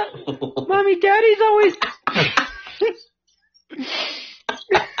 Daddy's always.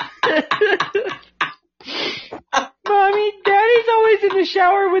 Mommy, Daddy's always in the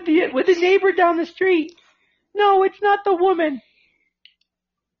shower with the neighbor down the street. No, it's not the woman.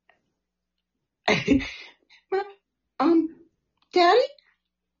 Daddy?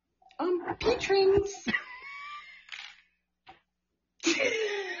 Peach rings.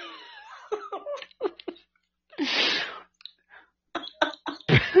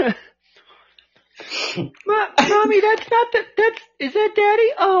 Mommy, that's not is that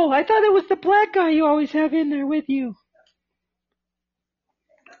Daddy? Oh, I thought it was the black guy you always have in there with you.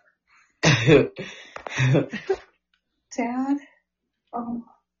 Dad,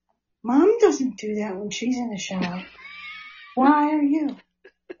 Mom doesn't do that when she's in the shower. Why are you?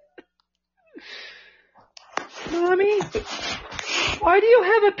 Mommy, why do you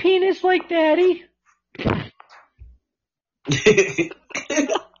have a penis like Daddy?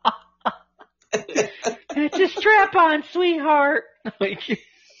 It's a strap-on, sweetheart.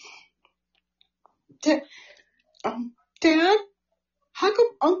 Dad, how come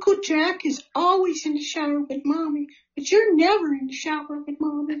Uncle Jack is always in the shower with Mommy, but you're never in the shower with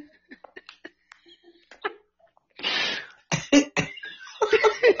Mommy?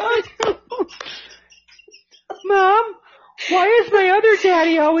 Mom, why is my other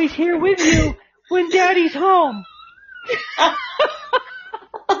daddy always here with you when Daddy's home?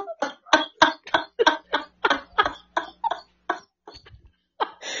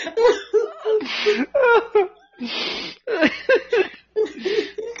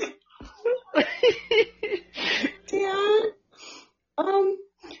 Dad,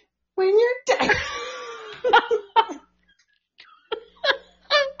 when you're dad.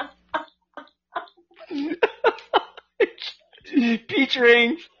 Peach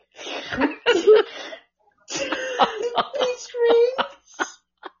rings. Peach rings.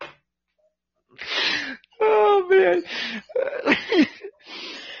 Oh man.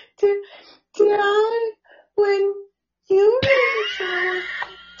 Dad, when you get in the shower,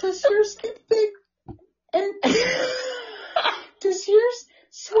 does yours get big? And does yours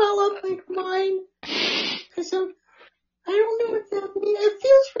swell up like mine? Because I don't know what that means. It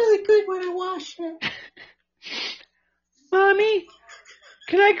feels really good when I wash it. Mommy,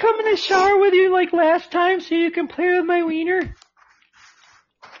 can I come in the shower with you like last time so you can play with my wiener?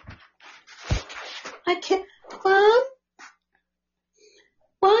 I can't. Mom?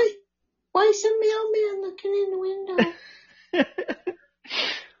 Why's the mailman looking in the window?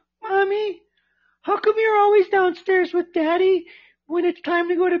 Mommy, how come you're always downstairs with Daddy when it's time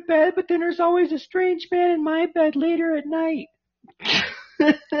to go to bed, but then there's always a strange man in my bed later at night?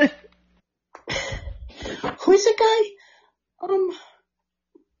 Who's the guy?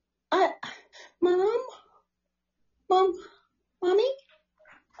 Mommy?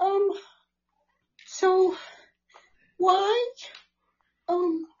 So, why?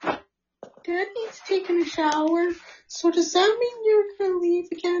 Daddy's taking a shower, so does that mean you're gonna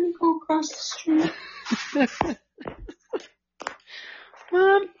leave again and go across the street?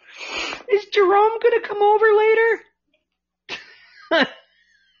 Mom, is Jerome gonna come over later?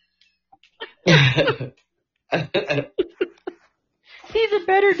 He's a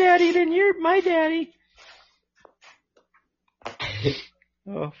better daddy than my daddy.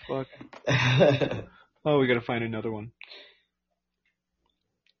 Oh fuck. Oh, we gotta find another one.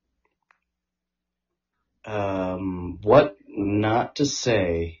 What not to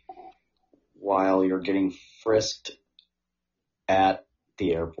say while you're getting frisked at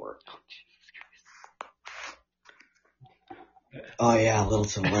the airport? Oh yeah, a little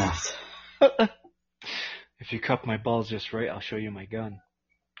to the left. If you cup my balls just right, I'll show you my gun.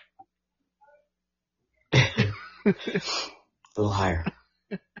 Little higher.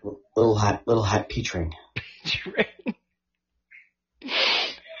 Little high peach ring. Peach ring.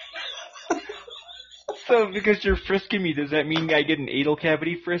 So, because you're frisking me, does that mean I get an anal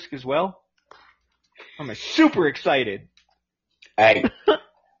cavity frisk as well? I'm super excited.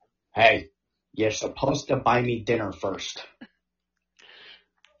 Hey, you're supposed to buy me dinner first.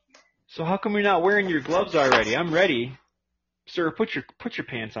 So how come you're not wearing your gloves already? I'm ready. Sir, put your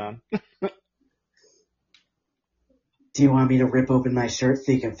pants on. Do you want me to rip open my shirt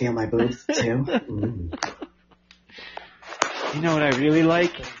so you can feel my boobs too? Mm. You know what I really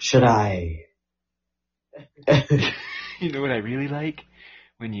like? Should I? You know what I really like?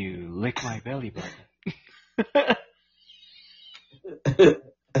 When you lick my belly button.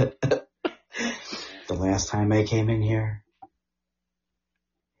 The last time I came in here,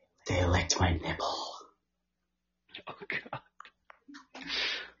 they licked my nipple. Oh god.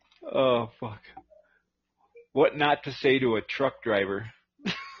 Oh fuck. What not to say to a truck driver?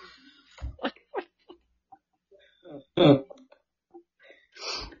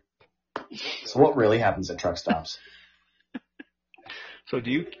 So what really happens at truck stops? So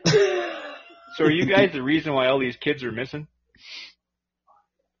are you guys the reason why all these kids are missing?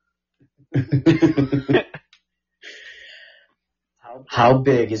 How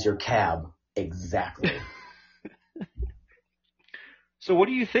big is your cab exactly? So what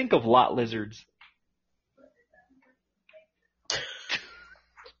do you think of lot lizards?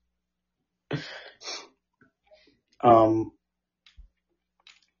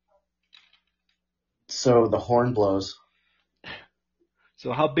 So the horn blows.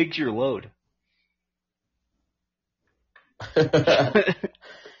 So how big's your load?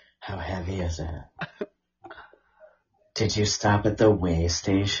 How heavy is it? Did you stop at the weigh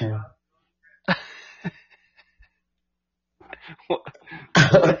station?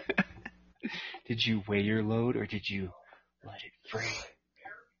 Did you weigh your load or did you let it free?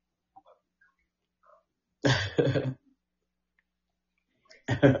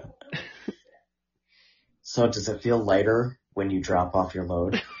 So does it feel lighter when you drop off your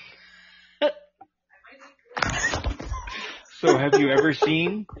load? So have you ever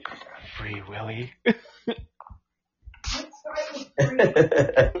seen Free Willy?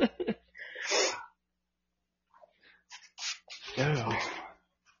 So.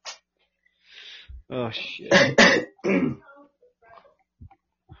 Oh shit.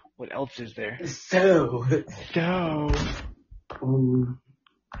 What else is there? So.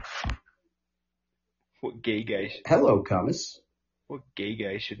 What gay guy? Hello, Camus. What gay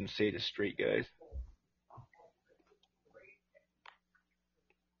guy shouldn't say to straight guys?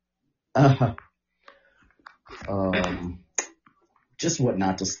 Just what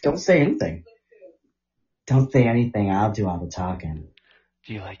not to. Don't say anything. Don't say anything. I'll do all the talking.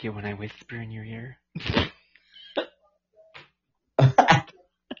 Do you like it when I whisper in your ear?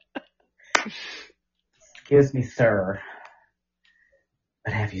 Excuse me, sir.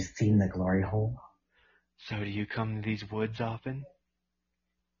 But have you seen the glory hole? So do you come to these woods often?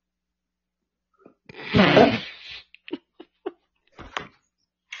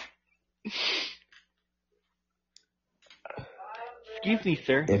 Excuse me,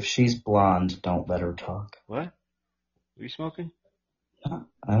 sir. If she's blonde, don't let her talk. What? Are you smoking? I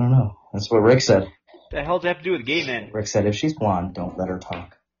don't know. That's what Rick said. What the hell does that have to do with gay men? Rick said if she's blonde, don't let her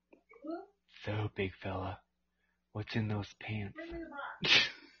talk. So, big fella, what's in those pants?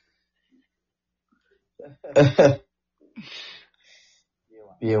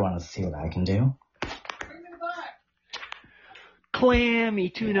 You want to see what I can do? Clammy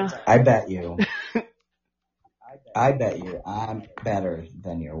tuna. I bet you I'm better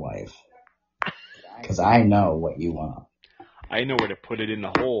than your wife. Because I know what you want. I know where to put it in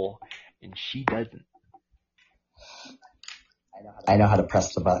the hole, and she doesn't. I know how to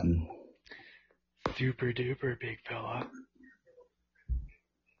press the button. Super duper, big fella.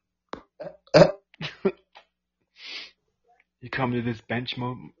 You come to this bench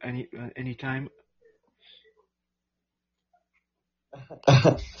anytime?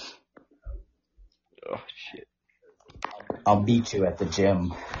 Oh, shit. I'll beat you at the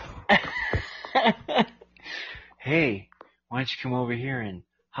gym. Hey, why don't you come over here and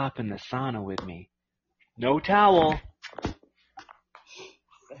hop in the sauna with me? No towel.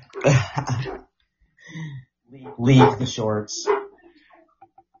 Leave the shorts.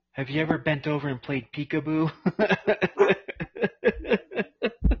 Have you ever bent over and played peekaboo?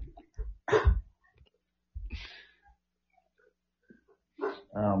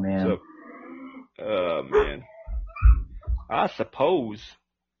 Oh, man. Oh, man. I suppose.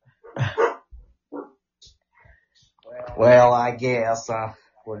 Well, I guess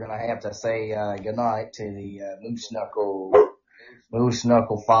we're going to have to say goodnight to the Moose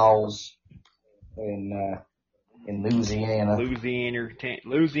Knuckle Falls in Louisiana.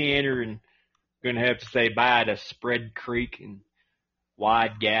 Louisiana, and gonna have to say bye to Spread Creek and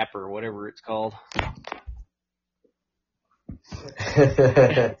Wide Gap or whatever it's called.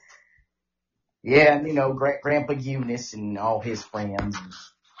 Yeah, and Grandpa Eunice and all his friends,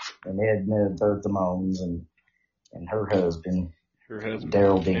 and Edna Bertha Mones and her husband.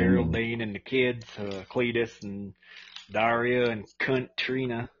 Daryl Dean and the kids, Cletus and Daria and Cunt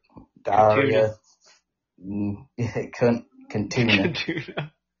Trina. Daria. Cunt Katuna.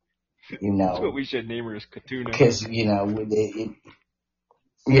 Katuna. You know. That's what we should name her, is Katuna. Because,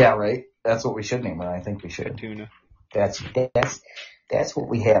 yeah, right. That's what we should name her. I think we should. Katuna. That's what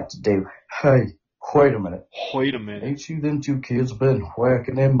we have to do. Hey, wait a minute. Ain't you them two kids been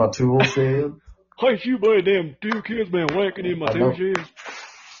whacking in my tool shed? Ain't you by them two kids been whacking in my tool shed?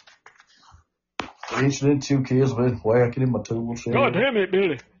 Ain't you them two kids been whacking in my tool shed? God damn it,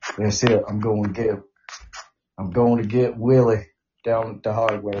 Billy. That's it. I'm going to get Willie down at the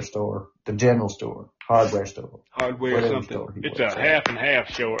hardware store, the general store, hardware store. Hardware something. It's a half and half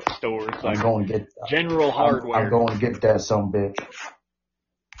store. It's like I'm going to get general hardware. I'm going to get that son bitch.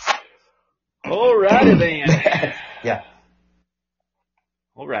 Alrighty then. Yeah.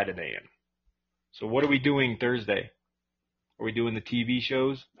 Alrighty then. So what are we doing Thursday? Are we doing the TV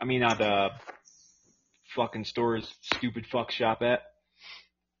shows? I mean, the fucking stores stupid fuck shop at?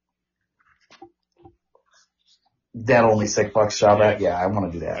 That only $6 shop Yeah. at? Yeah, I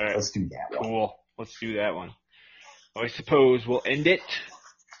want to do that. All right. Let's do that one. Cool. Let's do that one. I suppose we'll end it.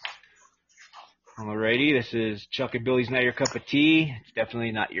 Alrighty, this is Chuck and Billy's Not Your Cup of Tea. It's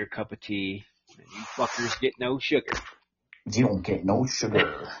definitely not your cup of tea. And you fuckers get no sugar. You don't get no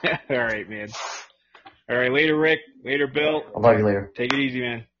sugar. Alright, man. Alright, later, Rick. Later, Bill. I'll talk to you later. Take it easy,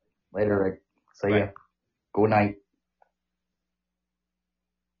 man. Later, Rick. See Bye. ya. Good night.